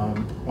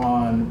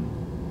on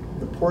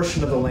the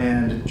portion of the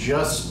land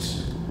just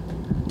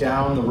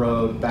down the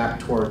road back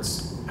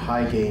towards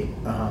Highgate,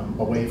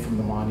 away from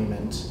the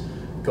monument,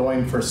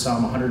 going for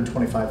some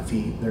 125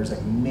 feet, there's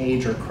a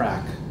major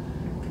crack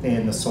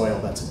in the soil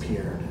that's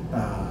appeared,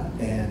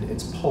 and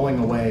it's pulling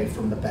away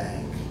from the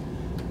bank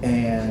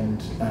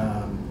and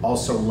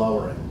also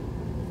lowering.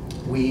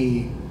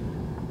 We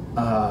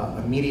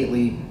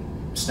immediately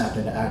snapped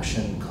into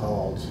action,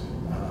 called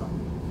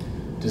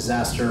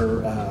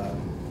disaster, I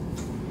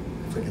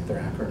forget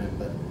their acronym,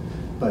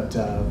 but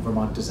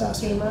Vermont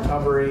Disaster FEMA?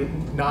 Recovery.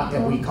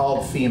 And we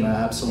called FEMA,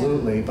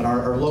 absolutely, but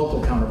our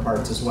local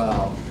counterparts as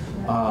well.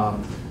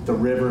 The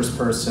rivers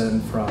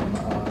person from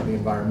the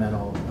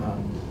environmental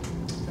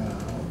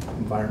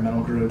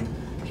group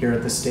here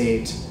at the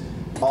state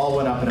all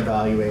went up and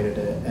evaluated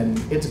it, and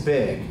it's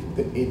big.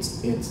 It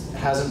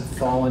hasn't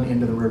fallen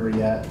into the river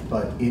yet,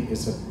 but it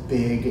is a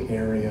big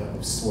area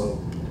of slope,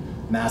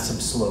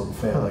 massive slope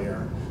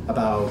failure,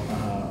 about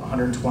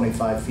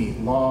 125 feet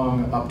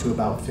long, up to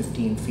about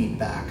 15 feet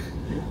back.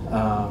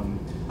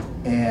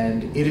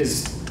 And it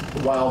is,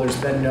 while there's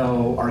been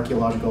no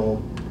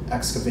archaeological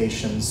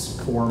excavations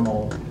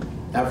formal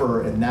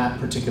ever in that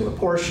particular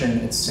portion,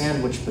 it's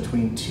sandwiched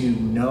between two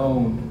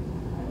known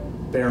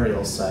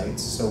burial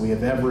sites, so we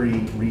have every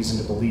reason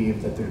to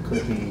believe that there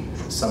could be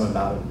some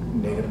amount of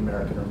Native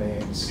American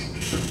remains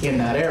in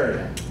that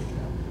area.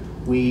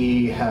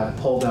 We have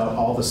pulled out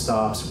all the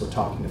stops, we're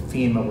talking to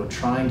FEMA, we're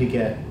trying to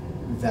get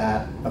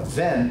that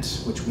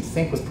event, which we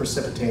think was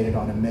precipitated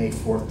on a May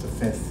 4th to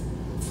 5th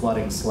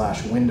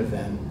flooding/wind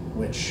event,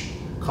 which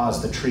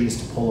caused the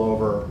trees to pull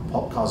over,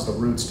 caused the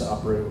roots to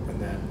uproot, and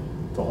then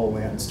the whole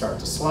land start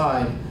to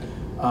slide.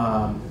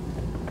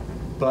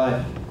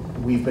 But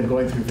we've been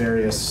going through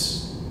various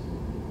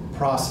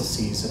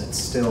processes, and it's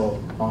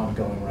still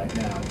ongoing right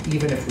now.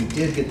 Even if we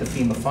did get the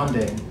FEMA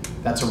funding,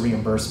 that's a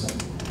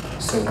reimbursement.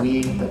 So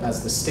we,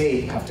 as the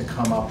state, have to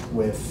come up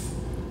with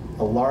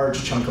a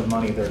large chunk of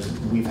money.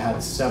 We've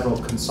had several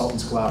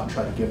consultants go out and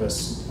try to give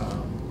us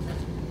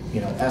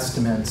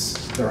estimates.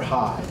 They're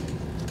high.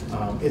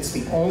 It's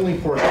the only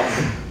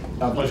portion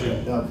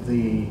of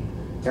the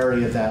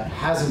area that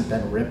hasn't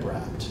been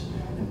rip-wrapped.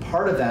 And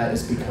part of that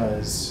is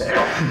because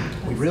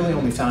we really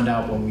only found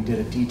out when we did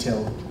a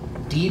detailed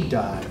deep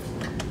dive.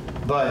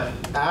 But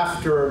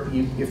after,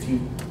 if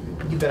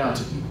you've been out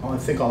to, I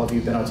think all of you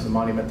have been out to the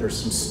monument, there's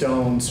some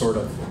stone sort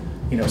of,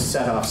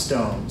 set off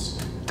stones.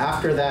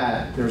 After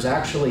that, there's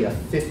actually a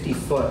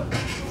 50-foot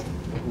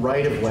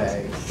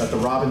right-of-way that the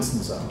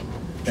Robinsons own.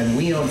 Then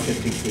we own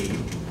 50 feet.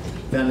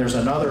 Then there's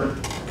another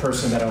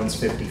person that owns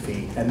 50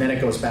 feet, and then it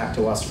goes back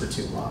to us for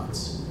 2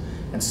 lots.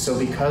 And so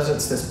because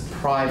it's this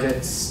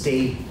private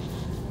state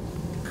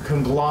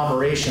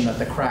conglomeration that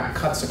the crack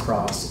cuts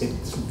across,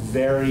 it's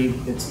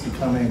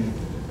becoming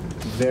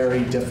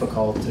very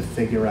difficult to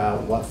figure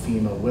out what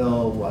FEMA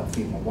will, what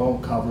FEMA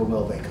won't cover.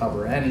 Will they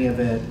cover any of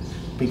it?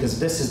 Because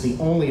this is the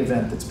only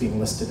event that's being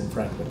listed in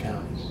Franklin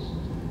County.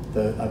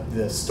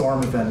 The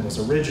storm event was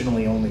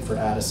originally only for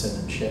Addison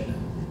and Chittenden.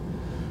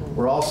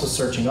 We're also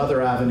searching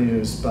other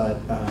avenues, but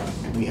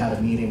we had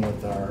a meeting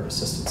with our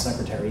assistant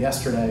secretary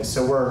yesterday,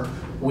 so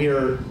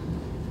we're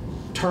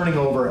turning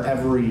over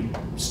every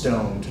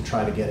stone to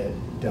try to get it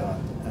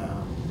done.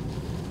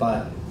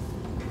 But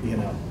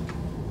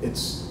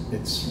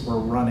we're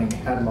running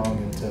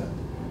headlong into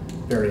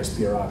various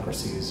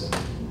bureaucracies and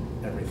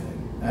everything.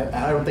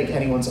 I don't think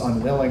anyone's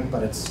unwilling,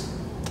 but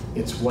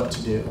it's what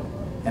to do.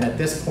 And at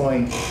this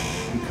point,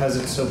 because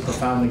it's so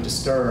profoundly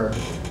disturbed,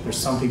 there's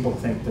some people who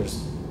think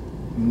there's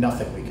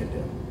nothing we can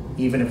do.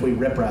 Even if we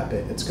rip-wrap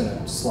it, it's going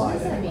to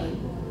slide anyway.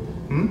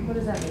 What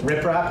does that mean?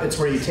 Rip-wrap, it's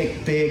where you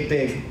take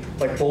big,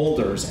 like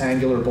boulders,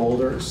 angular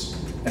boulders,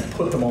 and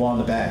put them along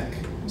the bank.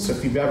 So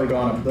if you've ever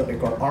gone up,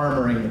 like, or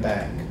armoring the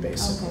bank,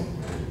 basically. Okay.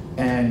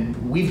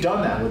 And we've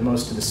done that with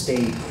most of the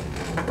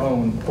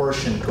state-owned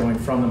portion going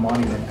from the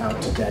monument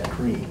out to Dead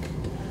Creek.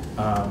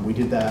 We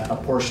did that, a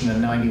portion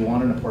in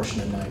 '91 and a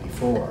portion in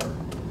 '94.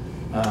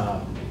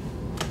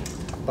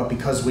 But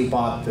because we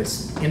bought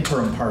this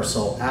interim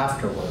parcel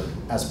afterward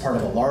as part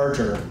of a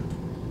larger,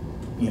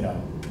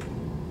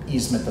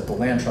 easement that the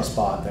land trust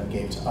bought that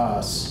gave to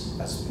us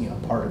as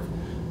part of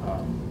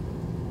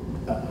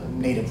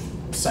native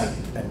site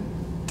and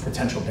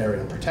potential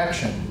burial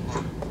protection,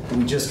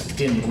 we just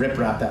didn't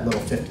rip-wrap that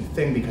little 50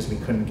 thing because we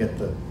couldn't get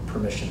the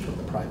permission from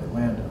the private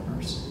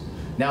landowners.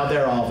 Now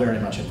they're all very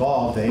much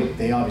involved.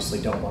 They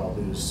obviously don't want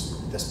to lose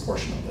this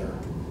portion of their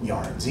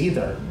yards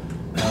either,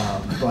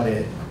 but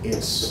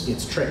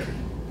it's tricky.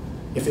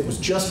 If it was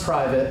just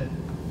private,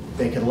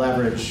 they could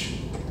leverage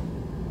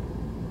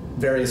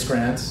various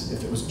grants.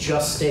 If it was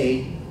just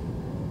state,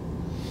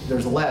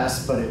 there's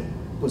less, but it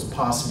was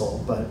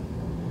possible. But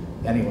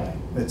anyway,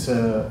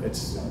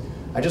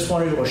 I just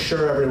wanted to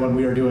assure everyone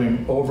we are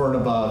doing over and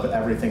above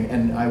everything.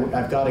 And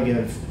I've got to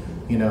give,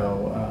 you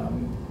know,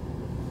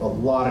 a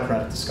lot of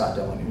credit to Scott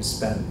Dillon, who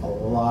spent a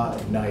lot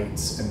of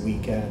nights and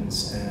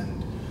weekends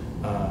and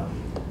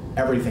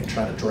everything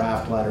trying to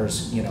draft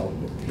letters, you know,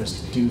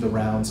 just do the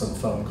rounds on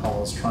phone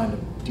calls, trying to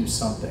do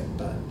something.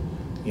 But,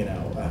 you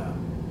know,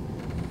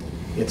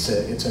 it's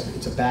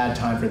a bad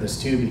time for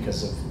this too,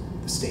 because of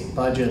the state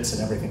budgets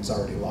and everything's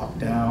already locked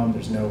down.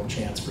 There's no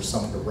chance for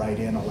someone to write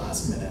in a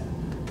last minute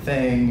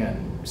thing,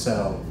 and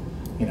so,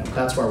 you know,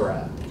 that's where we're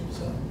at.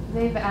 So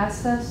they've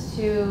asked us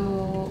to,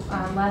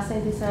 last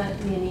night they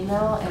sent me an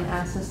email and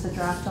asked us to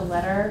draft a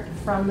letter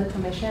from the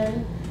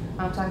commission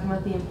talking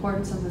about the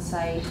importance of the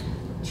site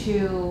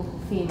to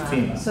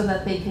FEMA, so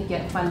that they could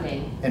get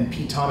funding. And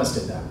Pete Thomas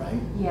did that, right?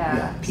 Yeah.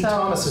 Yeah. Pete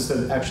Thomas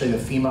is actually the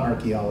FEMA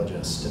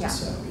archaeologist, and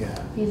so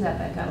yeah. He's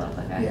epic. I love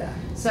that guy. Yeah.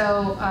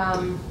 So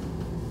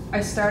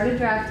I started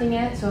drafting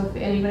it. So if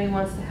anybody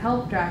wants to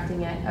help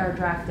drafting it or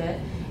draft it,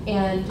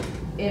 and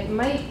it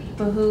might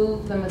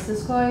behoove the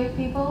Missisquoi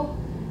people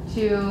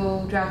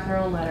to draft their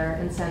own letter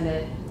and send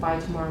it by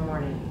tomorrow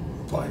morning.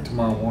 By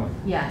tomorrow morning.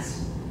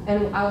 Yes.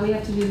 And we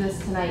have to do this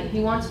tonight. He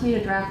wants me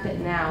to draft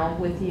it now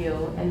with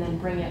you and then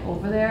bring it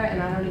over there,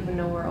 and I don't even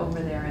know where over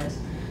there is.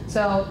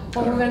 So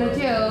what we're gonna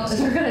do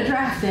is we're gonna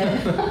draft it,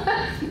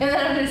 and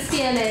then I'm gonna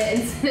scan it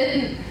and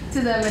send it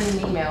to them in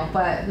an email.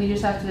 But we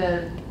just have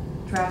to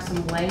draft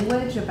some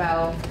language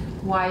about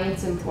why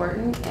it's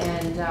important,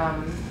 and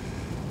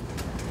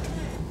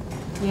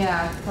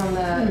yeah, from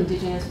the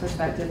indigenous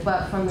perspective,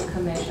 but from the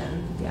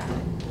commission, yeah. A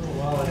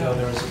while ago,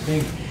 there was a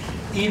big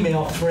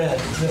email thread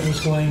that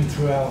was going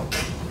throughout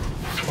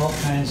all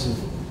kinds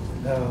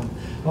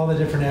of, all the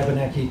different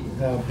Abenaki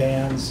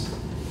bands,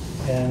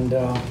 and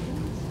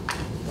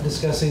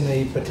discussing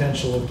the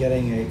potential of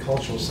getting a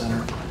cultural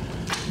center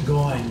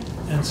going.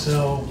 And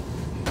so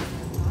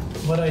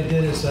what I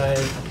did is I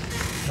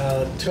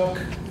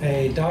took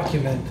a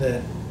document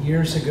that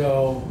years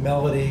ago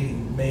Melody,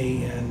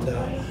 me, and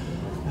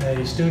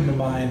a student of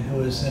mine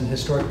who is in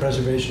historic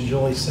preservation,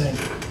 Julie Singh,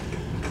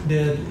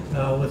 did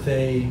with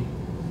a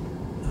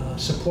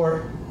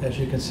support, as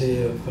you can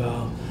see, of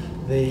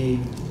the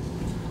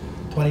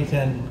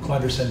 2010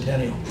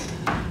 quadricentennial.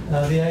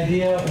 The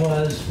idea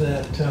was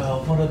that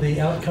one of the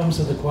outcomes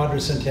of the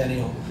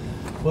quadricentennial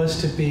was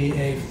to be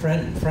a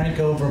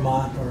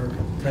Franco-Vermont or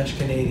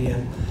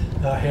French-Canadian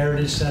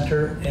heritage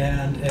center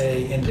and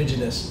a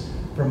indigenous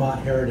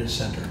Vermont heritage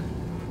center.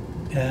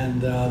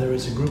 And there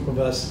was a group of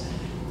us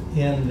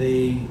in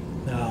the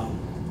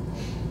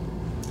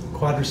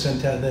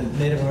the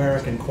Native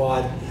American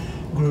Quad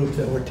group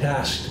that were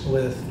tasked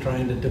with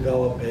trying to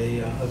develop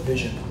a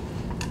vision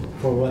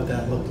for what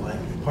that looked like.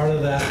 Part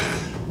of that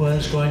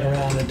was going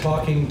around and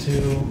talking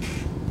to,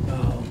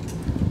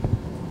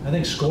 I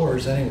think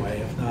scores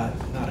anyway, if not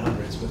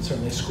hundreds, but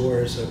certainly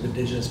scores of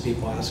indigenous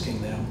people,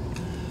 asking them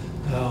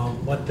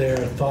what their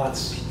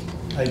thoughts,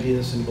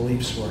 ideas, and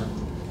beliefs were.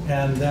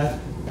 And that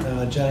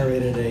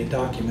generated a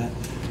document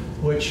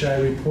which I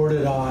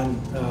reported on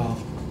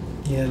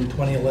in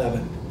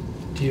 2011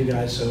 to you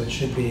guys, so it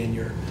should be in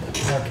your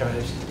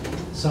archives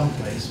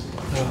someplace.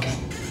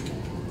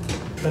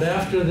 But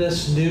after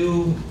this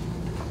new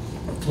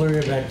flurry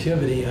of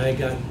activity, I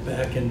got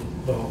back, and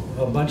well,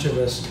 a bunch of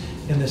us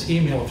in this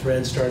email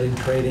thread started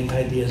trading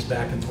ideas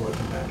back and forth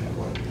and back and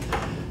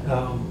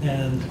forth.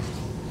 And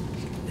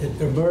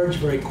it emerged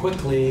very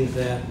quickly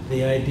that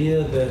the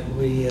idea that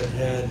we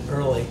had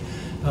early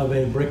of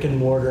a brick and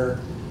mortar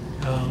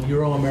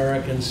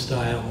Euro-American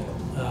style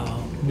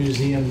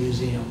museum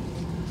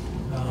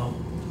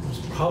was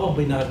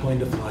probably not going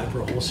to fly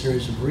for a whole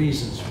series of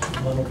reasons,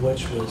 one of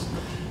which was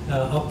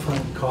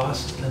upfront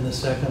cost, and the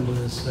second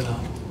was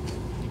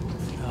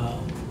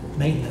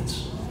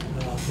maintenance.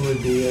 Who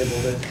would be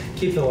able to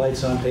keep the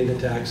lights on, pay the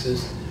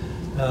taxes.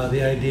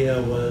 The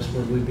idea was,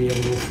 would we be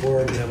able to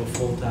afford to have a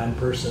full-time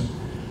person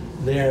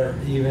there,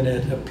 even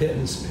at a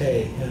pittance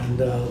pay? And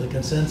the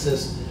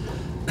consensus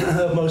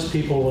of most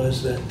people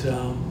was that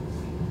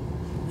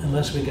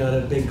unless we got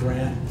a big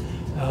grant,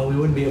 we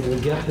wouldn't be able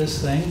to get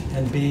this thing,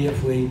 and B,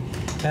 if we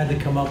had to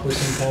come up with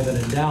some kind of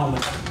an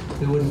endowment,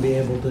 we wouldn't be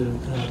able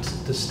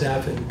to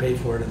staff it and pay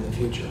for it in the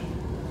future.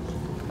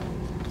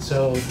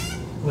 So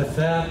with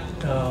that,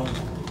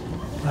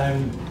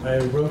 I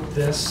wrote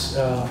this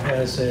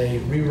as a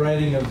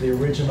rewriting of the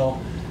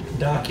original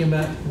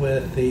document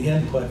with the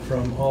input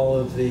from all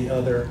of the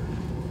other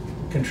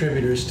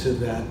contributors to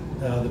that,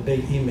 the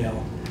big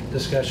email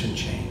discussion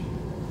chain.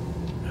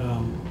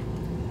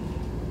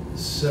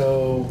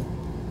 So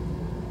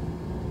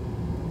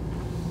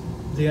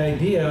the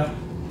idea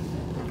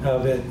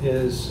of it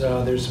is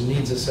there's some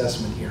needs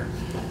assessment here.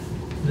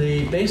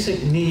 The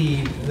basic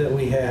need that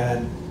we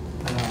had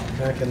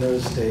back in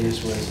those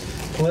days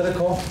was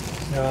political.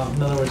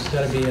 In other words, it's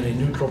got to be in a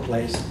neutral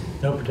place.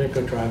 No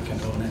particular tribe can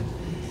own it.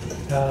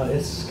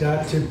 It's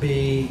got to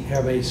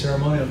have a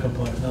ceremonial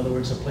component. In other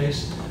words, a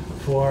place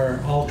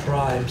for all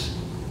tribes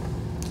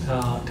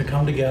to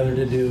come together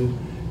to do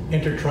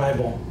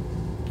intertribal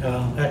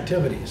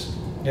activities.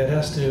 It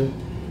has to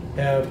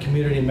have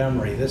community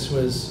memory. This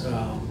was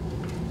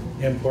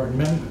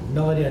important.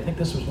 Melody, I think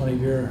this was one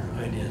of your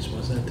ideas,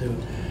 wasn't it, too?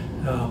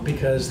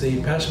 Because the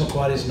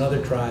Passamaquoddies and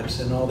other tribes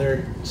and all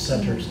their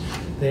centers,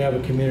 they have a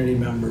community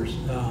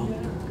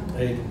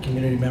a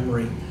community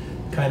memory,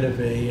 kind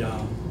of a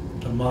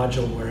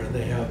module where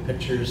they have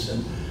pictures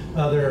and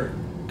other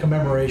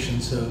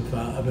commemorations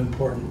of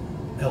important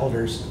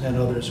elders and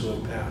others who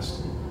have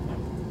passed.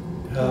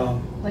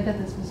 Like at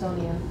the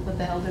Smithsonian with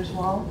the Elders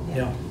Wall?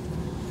 Yeah.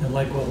 And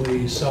like what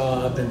we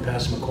saw up in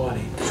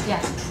Passamaquoddy Yeah.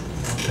 a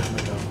long time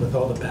ago, with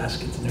all the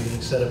baskets and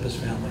everything set up as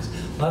families.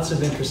 Lots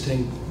of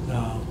interesting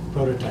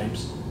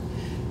prototypes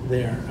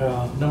there.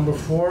 Number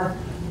 4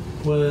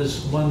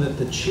 was one that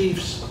the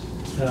chiefs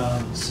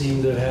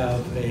seemed to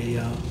have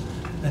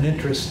an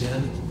interest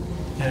in,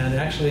 and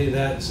actually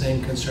that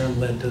same concern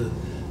led to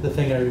the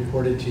thing I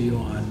reported to you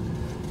on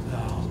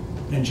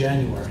in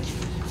January.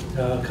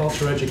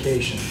 Cultural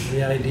education,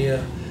 the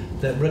idea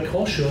that Rich,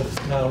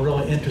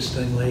 really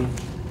interestingly,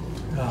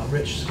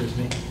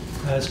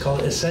 is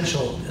called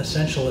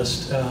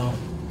essentialist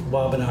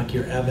Wabanaki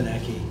or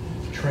Abenaki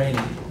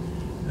training.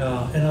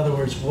 In other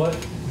words, what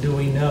do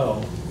we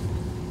know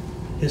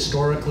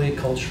historically,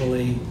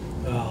 culturally,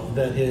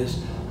 that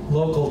is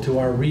local to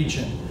our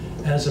region,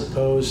 as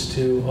opposed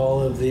to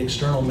all of the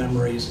external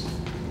memories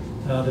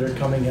that are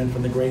coming in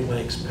from the Great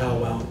Lakes,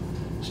 powwow,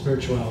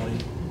 spirituality,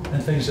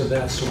 and things of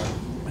that sort.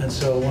 And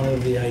so one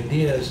of the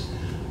ideas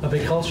of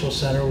a cultural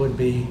center would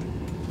be,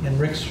 in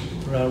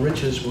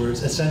Rich's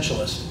words,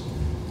 essentialist.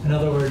 In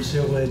other words,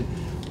 it would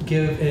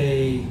give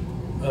a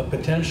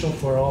potential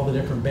for all the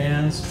different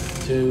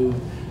bands to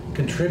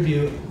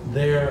contribute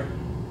their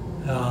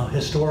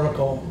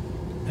historical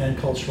and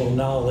cultural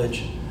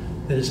knowledge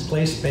that is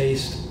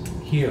place-based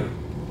here,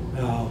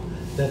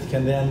 that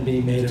can then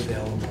be made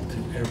available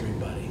to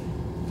everybody.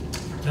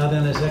 Now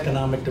then there's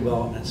economic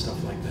development,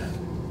 stuff like that.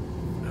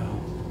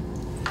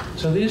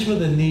 So these were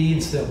the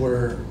needs that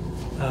were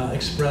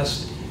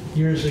expressed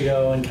years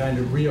ago and kind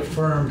of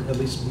reaffirmed, at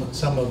least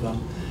some of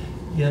them,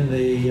 in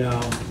the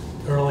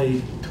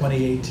early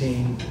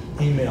 2018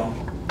 email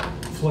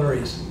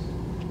flurries.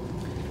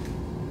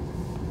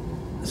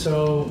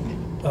 So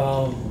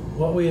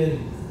what we had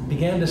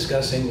began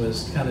discussing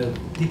was kind of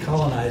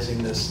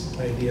decolonizing this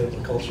idea of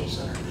a cultural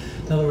center.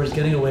 In other words,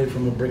 getting away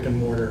from a brick and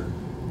mortar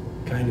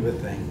kind of a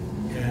thing.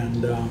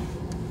 And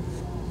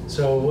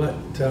so what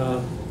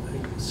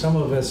some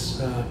of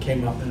us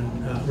came up,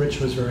 and Rich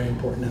was very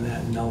important in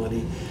that, and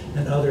Melody,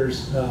 and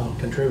others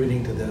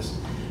contributing to this,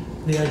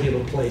 the idea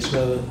of a place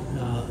rather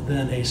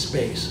than a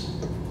space.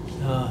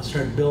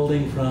 Start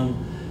building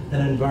from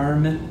an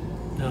environment,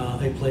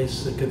 a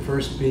place that could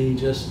first be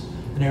just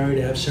an area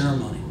to have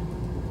ceremony.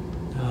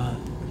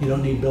 You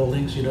don't need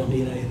buildings, you don't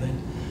need anything.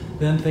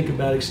 Then think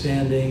about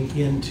expanding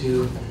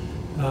into,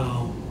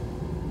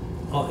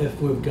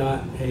 if we've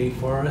got a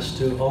forest,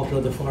 to alter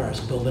the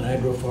forest, build an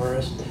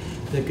agroforest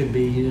that could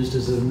be used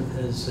as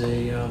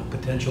a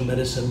potential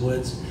medicine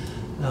woods,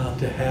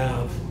 to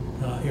have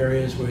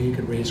areas where you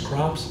could raise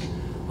crops.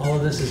 All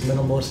of this is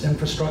minimalist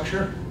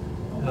infrastructure,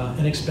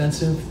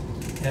 inexpensive,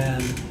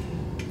 and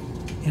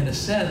in a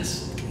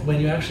sense,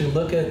 when you actually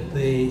look at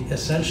the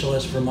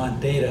essentialist Vermont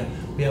data,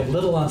 we have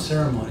little on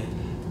ceremony,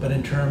 but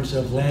in terms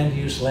of land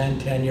use, land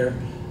tenure,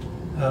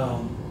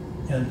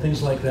 and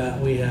things like that,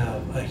 we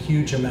have a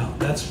huge amount.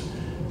 That's,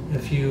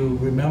 if you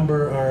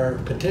remember, our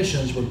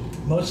petitions were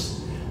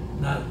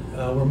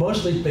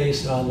mostly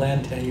based on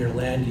land tenure,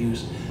 land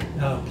use,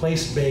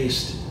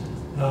 place-based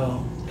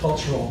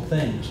cultural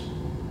things.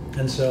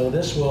 And so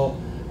this will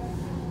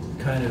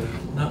kind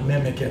of, not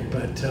mimic it,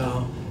 but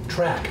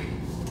track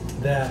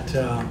that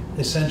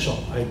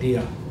essential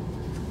idea.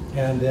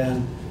 And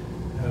then,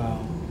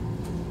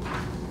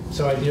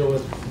 so I deal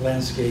with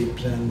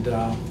landscapes and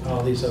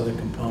all these other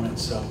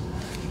components. So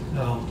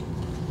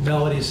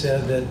Melody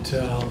said that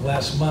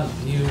last month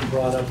you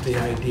brought up the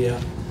idea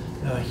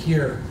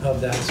here of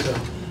that. So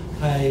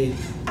I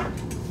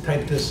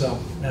typed this up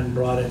and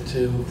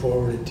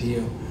forwarded it to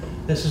you.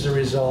 This is a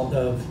result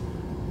of,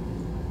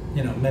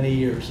 many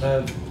years.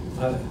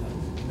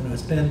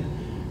 It's been,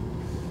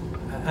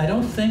 I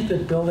don't think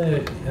that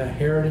building a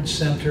heritage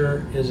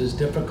center is as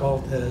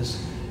difficult as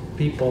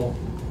people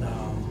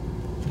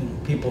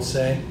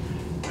say.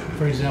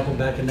 For example,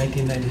 back in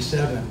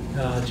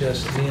 1997,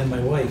 just me and my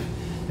wife,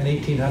 and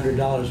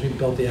 $1,800, we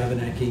built the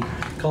Abenaki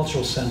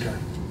Cultural Center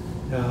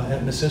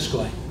at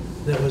Missisquoi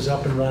that was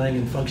up and running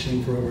and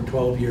functioning for over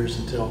 12 years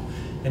until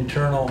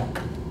internal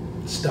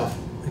stuff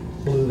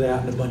blew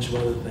that and a bunch of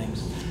other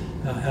things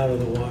out of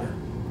the water.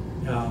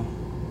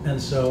 And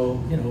so,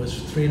 it was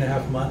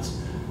 3.5 months,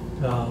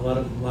 a lot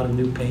of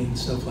new paint and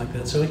stuff like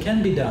that. So it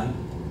can be done.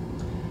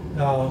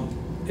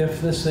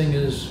 If this thing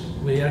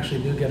we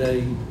actually do get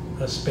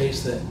a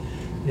space that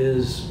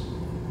is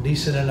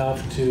decent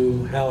enough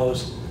to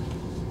house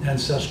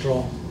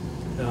ancestral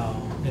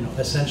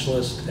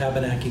essentialist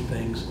Abenaki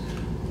things,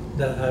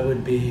 that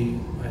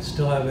I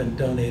still haven't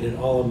donated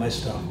all of my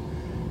stuff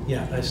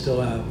yet. I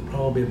still have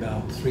probably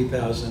about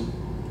 3,000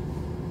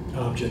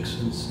 objects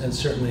and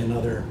certainly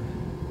another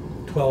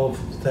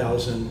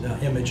 12,000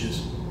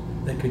 images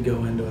that could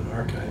go into an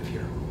archive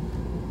here.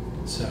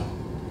 So,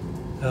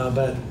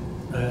 but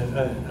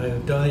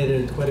I've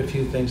donated quite a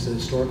few things to the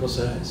Historical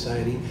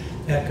Society,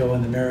 ECHO,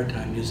 and the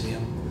Maritime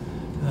Museum.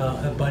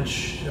 A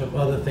bunch of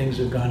other things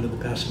have gone to the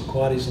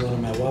Passamaquoddies. A lot of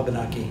my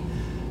Wabanaki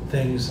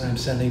things I'm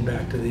sending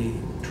back to the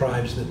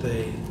tribes that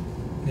they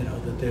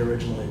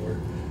originally were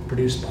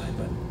produced by.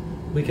 But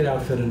we could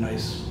outfit a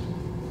nice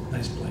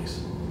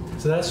place.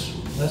 So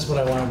that's what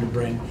I wanted to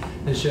bring,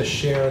 is just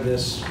share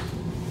this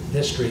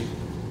history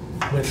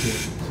with you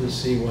to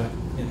see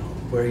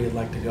where you'd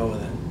like to go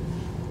with it.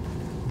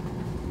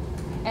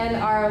 And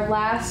our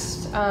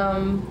last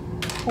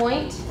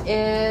point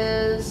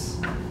is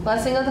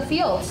blessing of the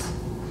fields.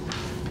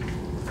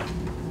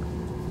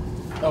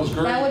 That was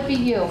great. That would be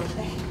you.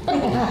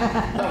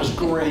 That was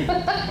great.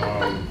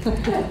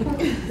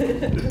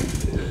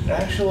 It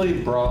actually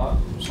brought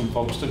some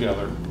folks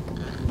together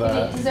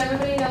that. Does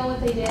everybody know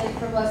what they did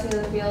for blessing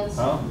of the fields?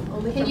 Huh?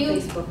 Only Can from you-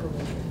 Facebook or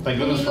whatever. Thank Can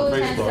goodness you for go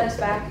 10 Facebook. steps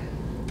back?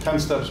 10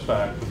 steps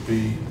back would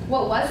be.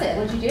 What was it?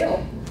 What'd you do?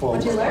 Well,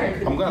 What'd you learn?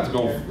 I'm going to have to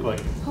go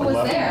like Who was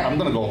 11. there? I'm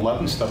going to go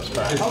 11 steps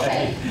back.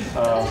 Okay. I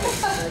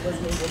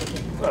wasn't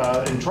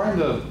able to. In trying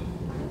to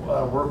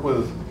work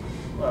with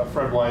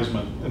Fred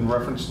Wiseman in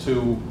reference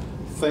to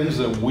things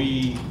that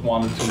we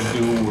wanted to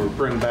do or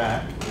bring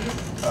back,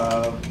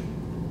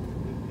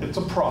 it's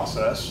a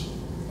process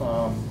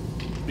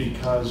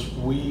because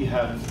we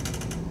had,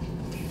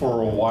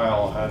 for a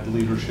while, had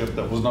leadership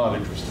that was not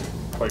interested,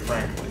 quite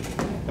frankly,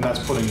 and that's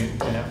putting it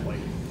gently.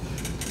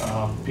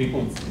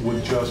 People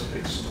would just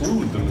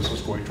exclude the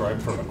Missisquoi tribe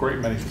from a great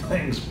many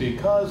things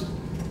because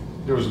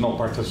there was no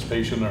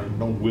participation or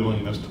no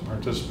willingness to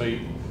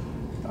participate.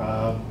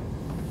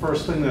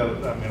 First thing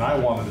that I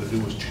wanted to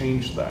do was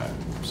change that.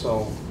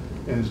 So,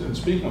 in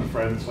speaking with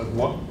Fred, it's like,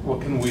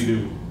 what can we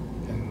do?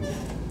 And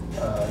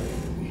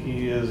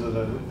he is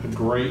a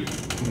great,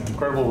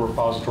 incredible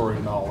repository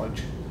of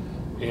knowledge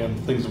and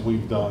things that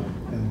we've done.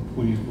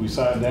 And we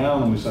sat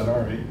down and we said,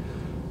 all right,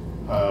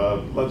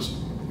 let's,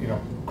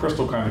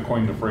 Crystal kind of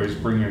coined the phrase,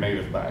 bring your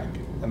native back.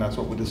 And that's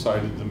what we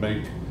decided to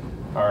make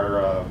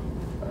our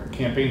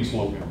campaign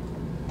slogan.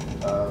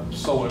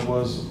 So it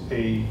was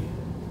a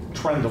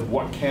trend of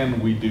what can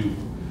we do?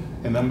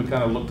 And then we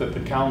kind of looked at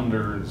the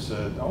calendar and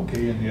said,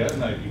 okay, in the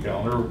Abenaki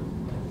calendar,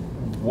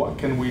 what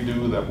can we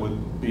do that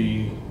would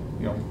be,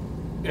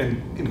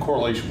 in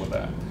correlation with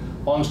that?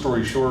 Long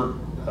story short,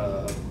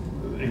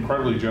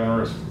 incredibly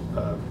generous,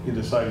 he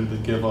decided to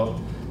give up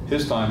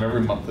his time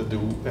every month to do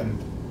an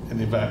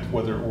event,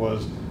 whether it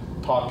was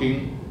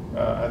talking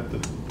at the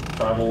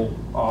tribal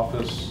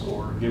office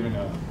or giving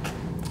an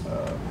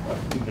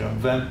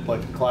event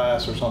like a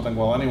class or something.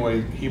 Well,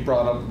 anyway, he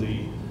brought up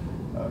the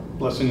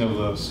blessing of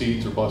the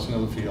seeds or blessing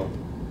of the field.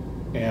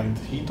 And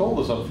he told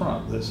us up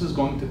front, this is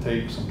going to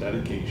take some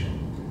dedication.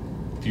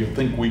 Do you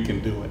think we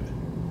can do it?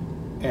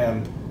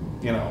 And,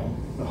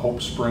 the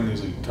hope spring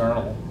is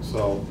eternal.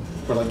 So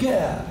we're like,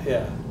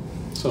 yeah.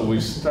 So we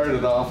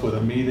started off with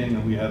a meeting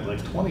and we had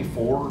like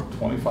 24,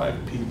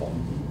 25 people.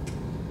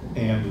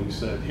 And we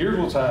said, here's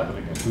what's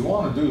happening. If we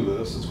want to do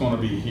this, it's going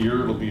to be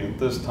here, it'll be at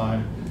this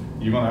time.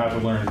 You're going to have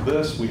to learn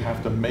this, we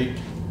have to make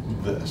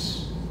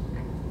this.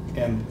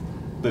 And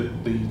the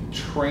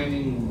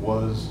training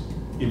was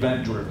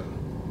event driven.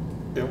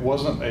 It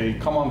wasn't a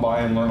come on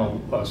by and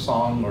learn a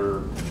song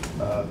or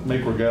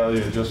make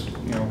regalia just,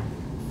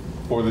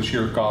 for the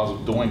sheer cause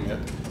of doing it.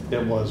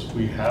 It was,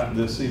 we have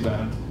this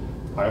event,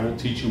 I will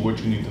teach you what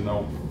you need to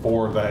know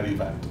for that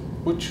event,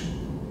 which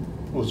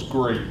was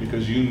great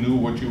because you knew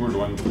what you were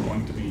doing was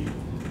going to be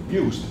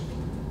used.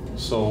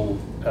 So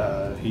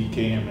he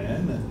came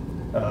in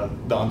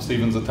and Don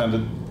Stevens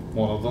attended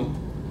one of them,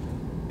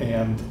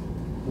 and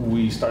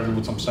we started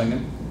with some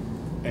singing,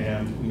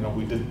 and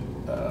we did,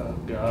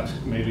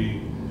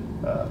 maybe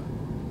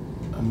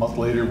a month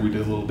later we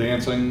did a little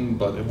dancing,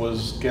 but it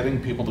was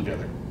getting people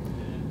together.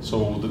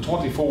 So the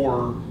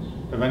 24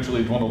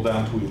 eventually dwindled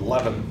down to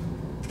 11,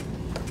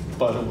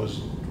 but it was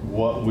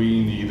what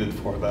we needed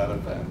for that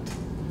event.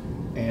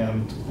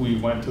 And we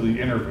went to the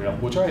Intervale,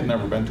 which I had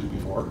never been to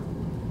before.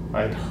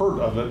 I had heard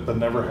of it, but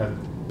never had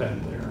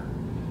been there.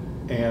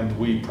 And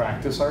we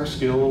practiced our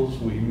skills.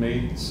 We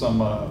made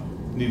some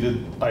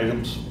needed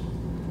items.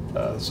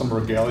 Some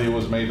regalia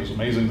was made. It was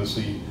amazing to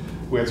see.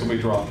 We had somebody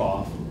drop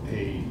off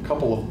a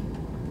couple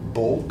of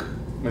bulk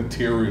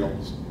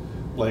materials,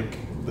 like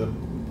the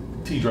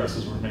tea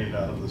dresses were made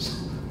out of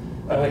this.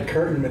 Like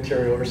curtain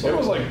material or something. It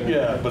was like,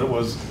 yeah, but it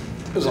was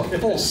a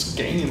full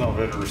skein of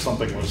it or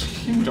something. It was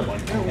huge. I'm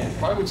like,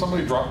 why would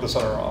somebody drop this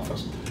at our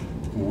office?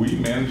 We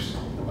managed,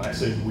 when I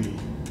say we,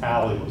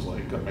 Allie was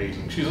like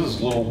amazing. She's this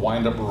little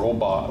wind-up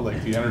robot,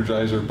 like the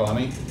Energizer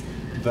Bunny,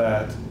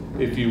 that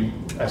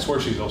I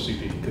swear she's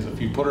OCD, because if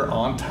you put her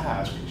on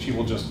task, she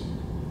will just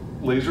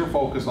laser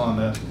focus on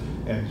this,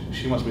 and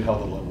she must be hell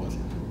to live with.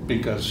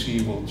 because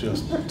she will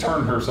just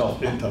turn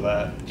herself into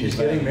that. She's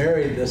event. getting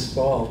married this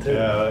fall, too.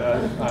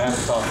 Yeah, I have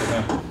to talk to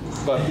him.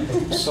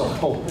 But,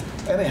 so,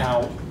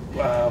 anyhow,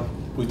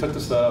 we took the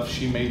stuff,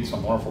 she made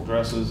some wonderful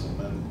dresses, and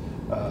then,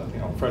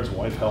 Fred's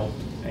wife helped,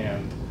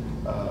 and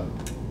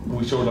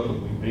we showed up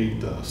and we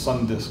made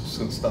sun discs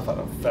and stuff out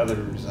of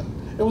feathers,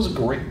 and it was a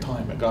great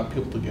time. It got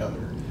people together.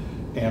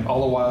 And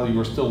all the while, you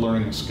were still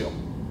learning a skill.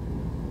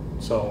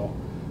 So,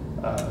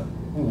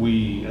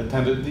 we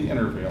attended the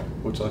interview,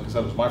 which, like I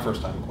said, was my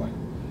first time going.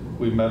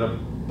 We met a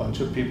bunch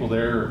of people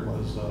there. It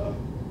was,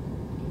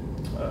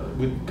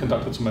 we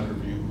conducted some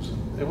interviews,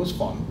 and it was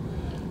fun.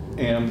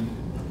 And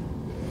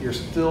you're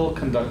still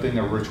conducting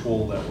a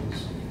ritual that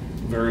was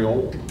very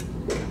old,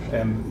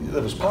 and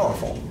it was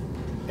powerful.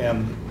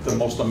 And the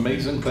most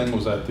amazing thing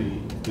was at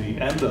the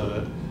end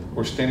of it,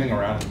 we're standing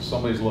around and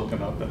somebody's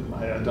looking up, and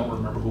I don't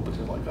remember who, but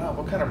they're like, "Oh,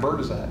 what kind of bird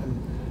is that?" And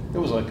it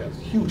was like a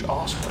huge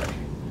osprey.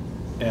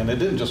 And it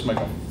didn't just make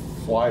a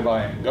fly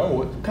by and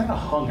go, it kind of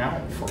hung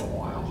out for a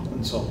while.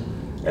 And so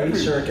Eight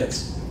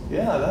circuits.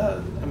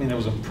 Yeah, it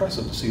was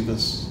impressive to see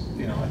this,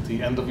 at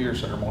the end of your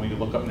ceremony, you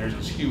look up and there's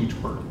this huge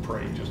bird of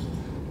prey just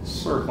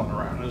circling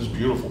around. It's a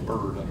beautiful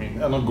bird.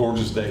 On a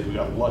gorgeous day, we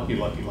got lucky.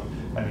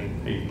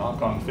 Hey,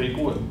 knock on fake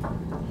wood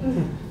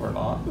or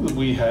not.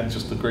 We had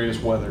just the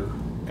greatest weather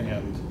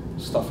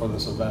and stuff for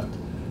this event.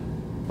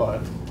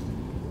 But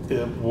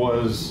it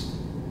was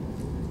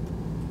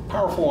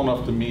powerful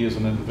enough to me as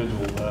an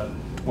individual that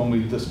when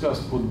we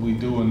discussed would we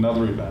do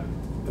another event,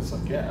 it's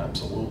like, yeah,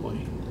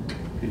 absolutely.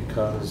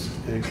 Because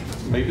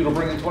maybe it'll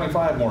bring in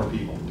 25 more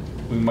people.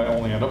 We might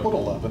only end up with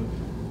 11,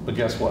 but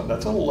guess what?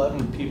 That's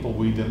 11 people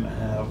we didn't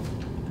have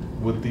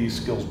with these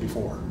skills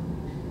before.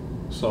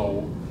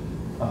 So,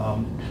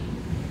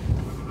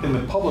 and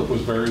the public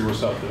was very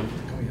receptive.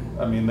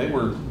 They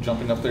were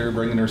jumping up there,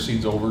 bringing their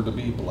seeds over to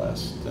be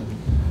blessed.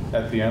 And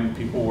at the end,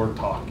 people were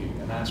talking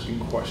and asking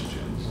questions.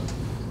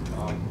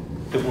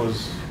 It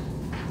was,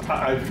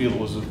 I feel it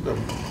was a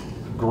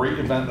great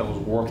event that was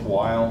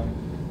worthwhile,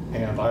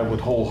 and I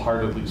would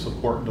wholeheartedly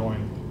support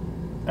doing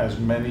as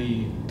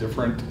many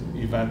different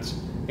events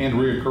and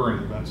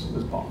reoccurring events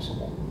as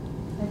possible.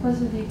 I put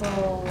some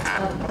people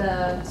of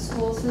the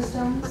school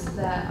systems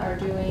that are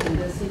doing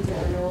the secret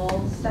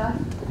renewal stuff.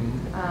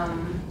 I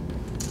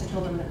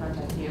told them to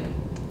contact you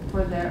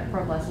for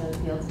Blessing of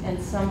the Fields.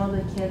 And some of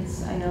the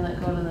kids I know that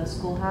go to the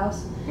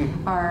schoolhouse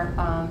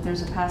are,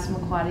 there's a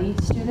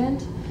Passamaquoddy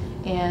student,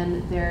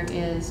 and there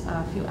is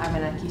a few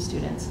Abenaki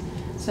students.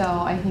 So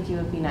I think it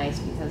would be nice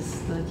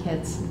because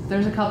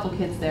there's a couple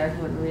kids there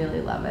who would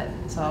really love it.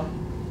 So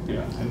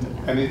yeah,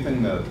 and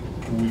anything that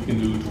we can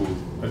do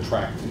to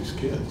attract these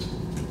kids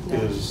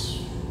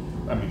is,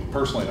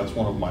 personally, that's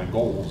one of my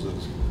goals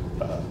is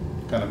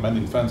kind of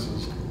mending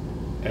fences,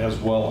 as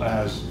well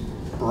as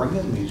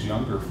bringing these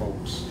younger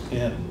folks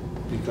in,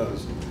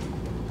 because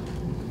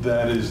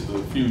that is the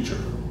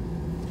future.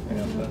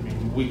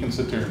 And we can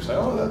sit there and say,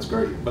 "Oh, that's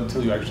great," but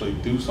until you actually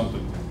do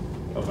something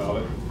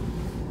about it,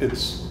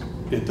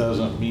 it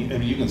doesn't mean.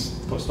 You can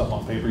put stuff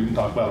on paper, you can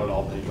talk about it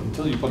all day, but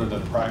until you put it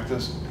into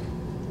practice,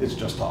 it's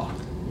just talk.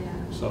 yeah.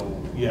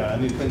 So yeah,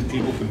 anything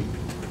people can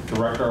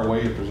direct our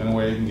way, if there's any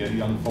way I can get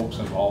young folks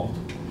involved.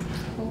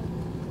 Cool.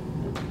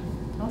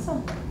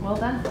 Awesome. Well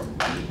done.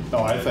 No,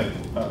 I thank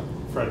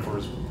Fred for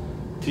his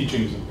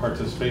teachings and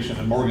participation,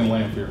 and Morgan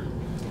Lamphere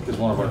is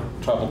one of our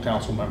tribal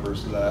council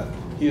members that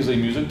he is a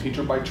music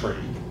teacher by trade.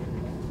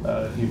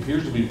 He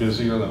appears to be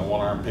busier than a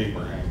one-armed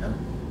paper hanger,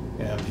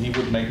 and he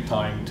would make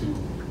time to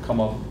come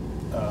up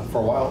for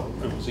a while.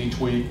 It was each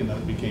week, and then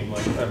it became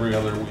like every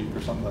other week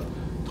or something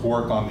to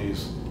work on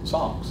these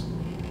songs.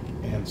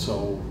 And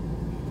so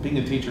being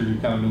a teacher, you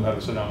kind of knew how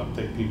to sit down and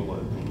take people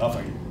that knew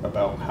nothing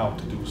about how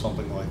to do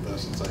something like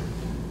this and say,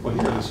 well,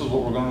 here, this is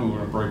what we're going to do. We're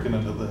going to break it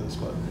into this.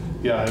 But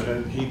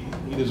yeah,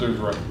 he deserves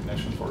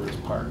recognition for his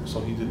part,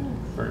 so he did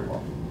very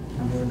well.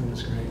 Morgan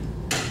was great.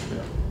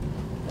 Yeah.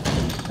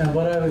 And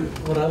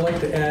what I'd like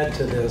to add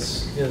to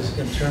this is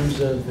in terms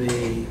of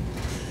the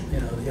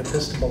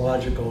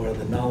epistemological or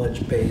the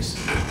knowledge base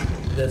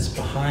that's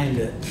behind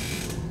it.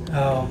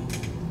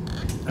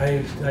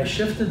 I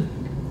shifted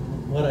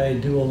what I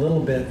do a little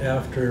bit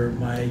after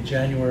my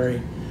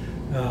January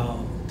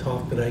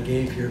talk that I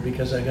gave here,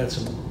 because I got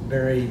some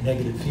very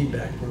negative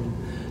feedback from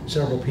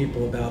several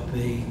people about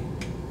the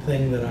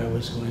thing that I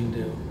was going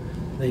to,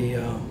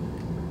 the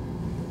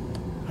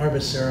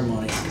harvest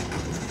ceremony.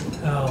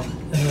 In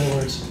other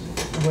words,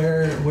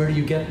 where do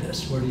you get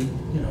this? Where do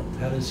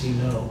how does he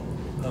know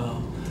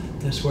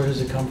this? Where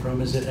does it come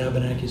from? Is it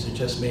Abenaki? Is it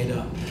just made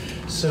up?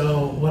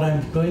 So what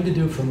I'm going to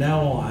do from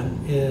now on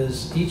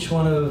is each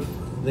one of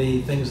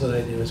the things that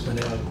I do is going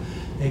to have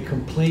a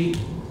complete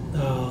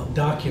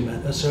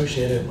document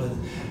associated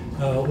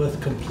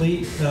with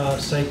complete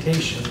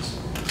citations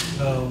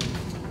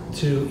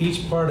to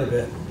each part of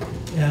it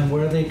and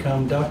where they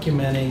come,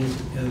 documenting,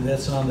 and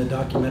that's on the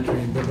documentary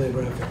and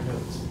bibliographic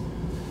notes,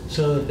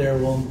 so that there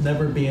will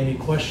never be any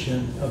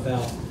question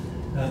about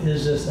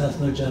is this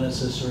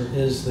ethnogenesis or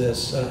is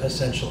this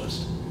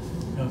essentialist,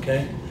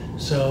 okay?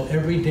 So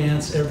every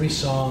dance, every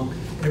song,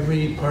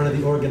 every part of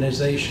the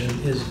organization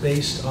is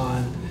based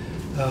on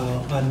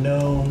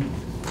known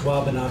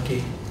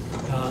Wabanaki,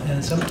 and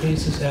in some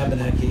cases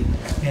Abenaki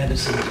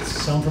antecedents.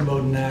 Some from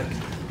Odanak,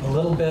 a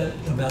little bit,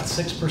 about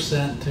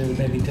 6% to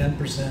maybe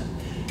 10%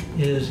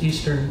 is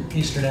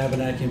Eastern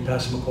Abenaki and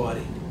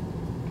Passamaquoddy.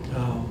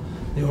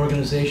 The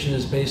organization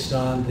is based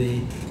on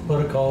the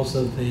protocols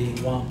of the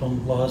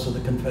wampum laws of the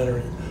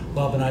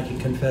Wabanaki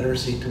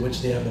Confederacy, to which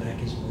the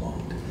Abenakis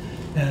belonged.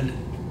 And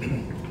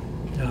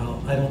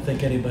I don't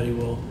think anybody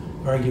will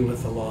argue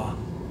with the law.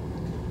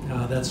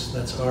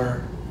 That's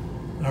our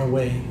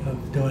way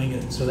of doing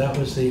it. So that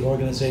was the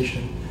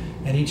organization,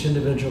 and each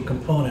individual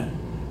component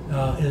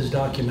is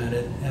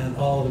documented, and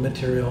all of the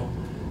material,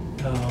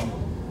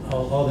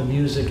 all the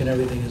music and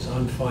everything is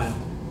on file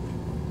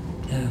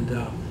and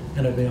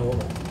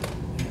available.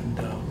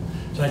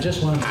 So I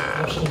just want to be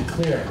absolutely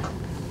clear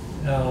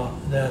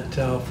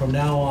that from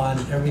now on,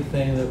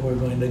 everything that we're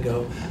going to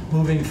go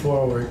moving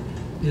forward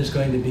is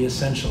going to be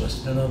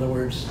essentialist. In other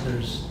words,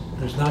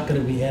 there's not going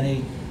to be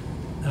any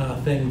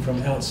thing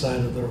from outside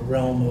of the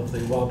realm of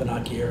the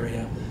Wabanaki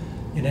area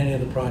in any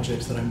of the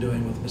projects that I'm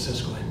doing with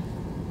Missisquoi.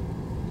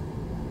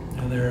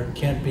 And there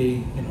can't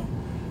be,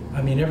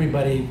 I mean,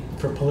 everybody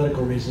for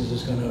political reasons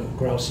is going to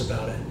grouse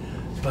about it,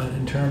 but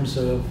in terms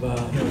of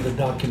the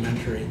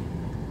documentary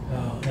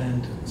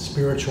and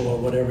spiritual, or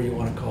whatever you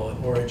want to call it,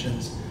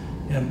 origins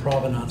and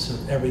provenance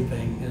of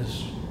everything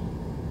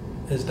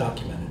is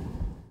documented.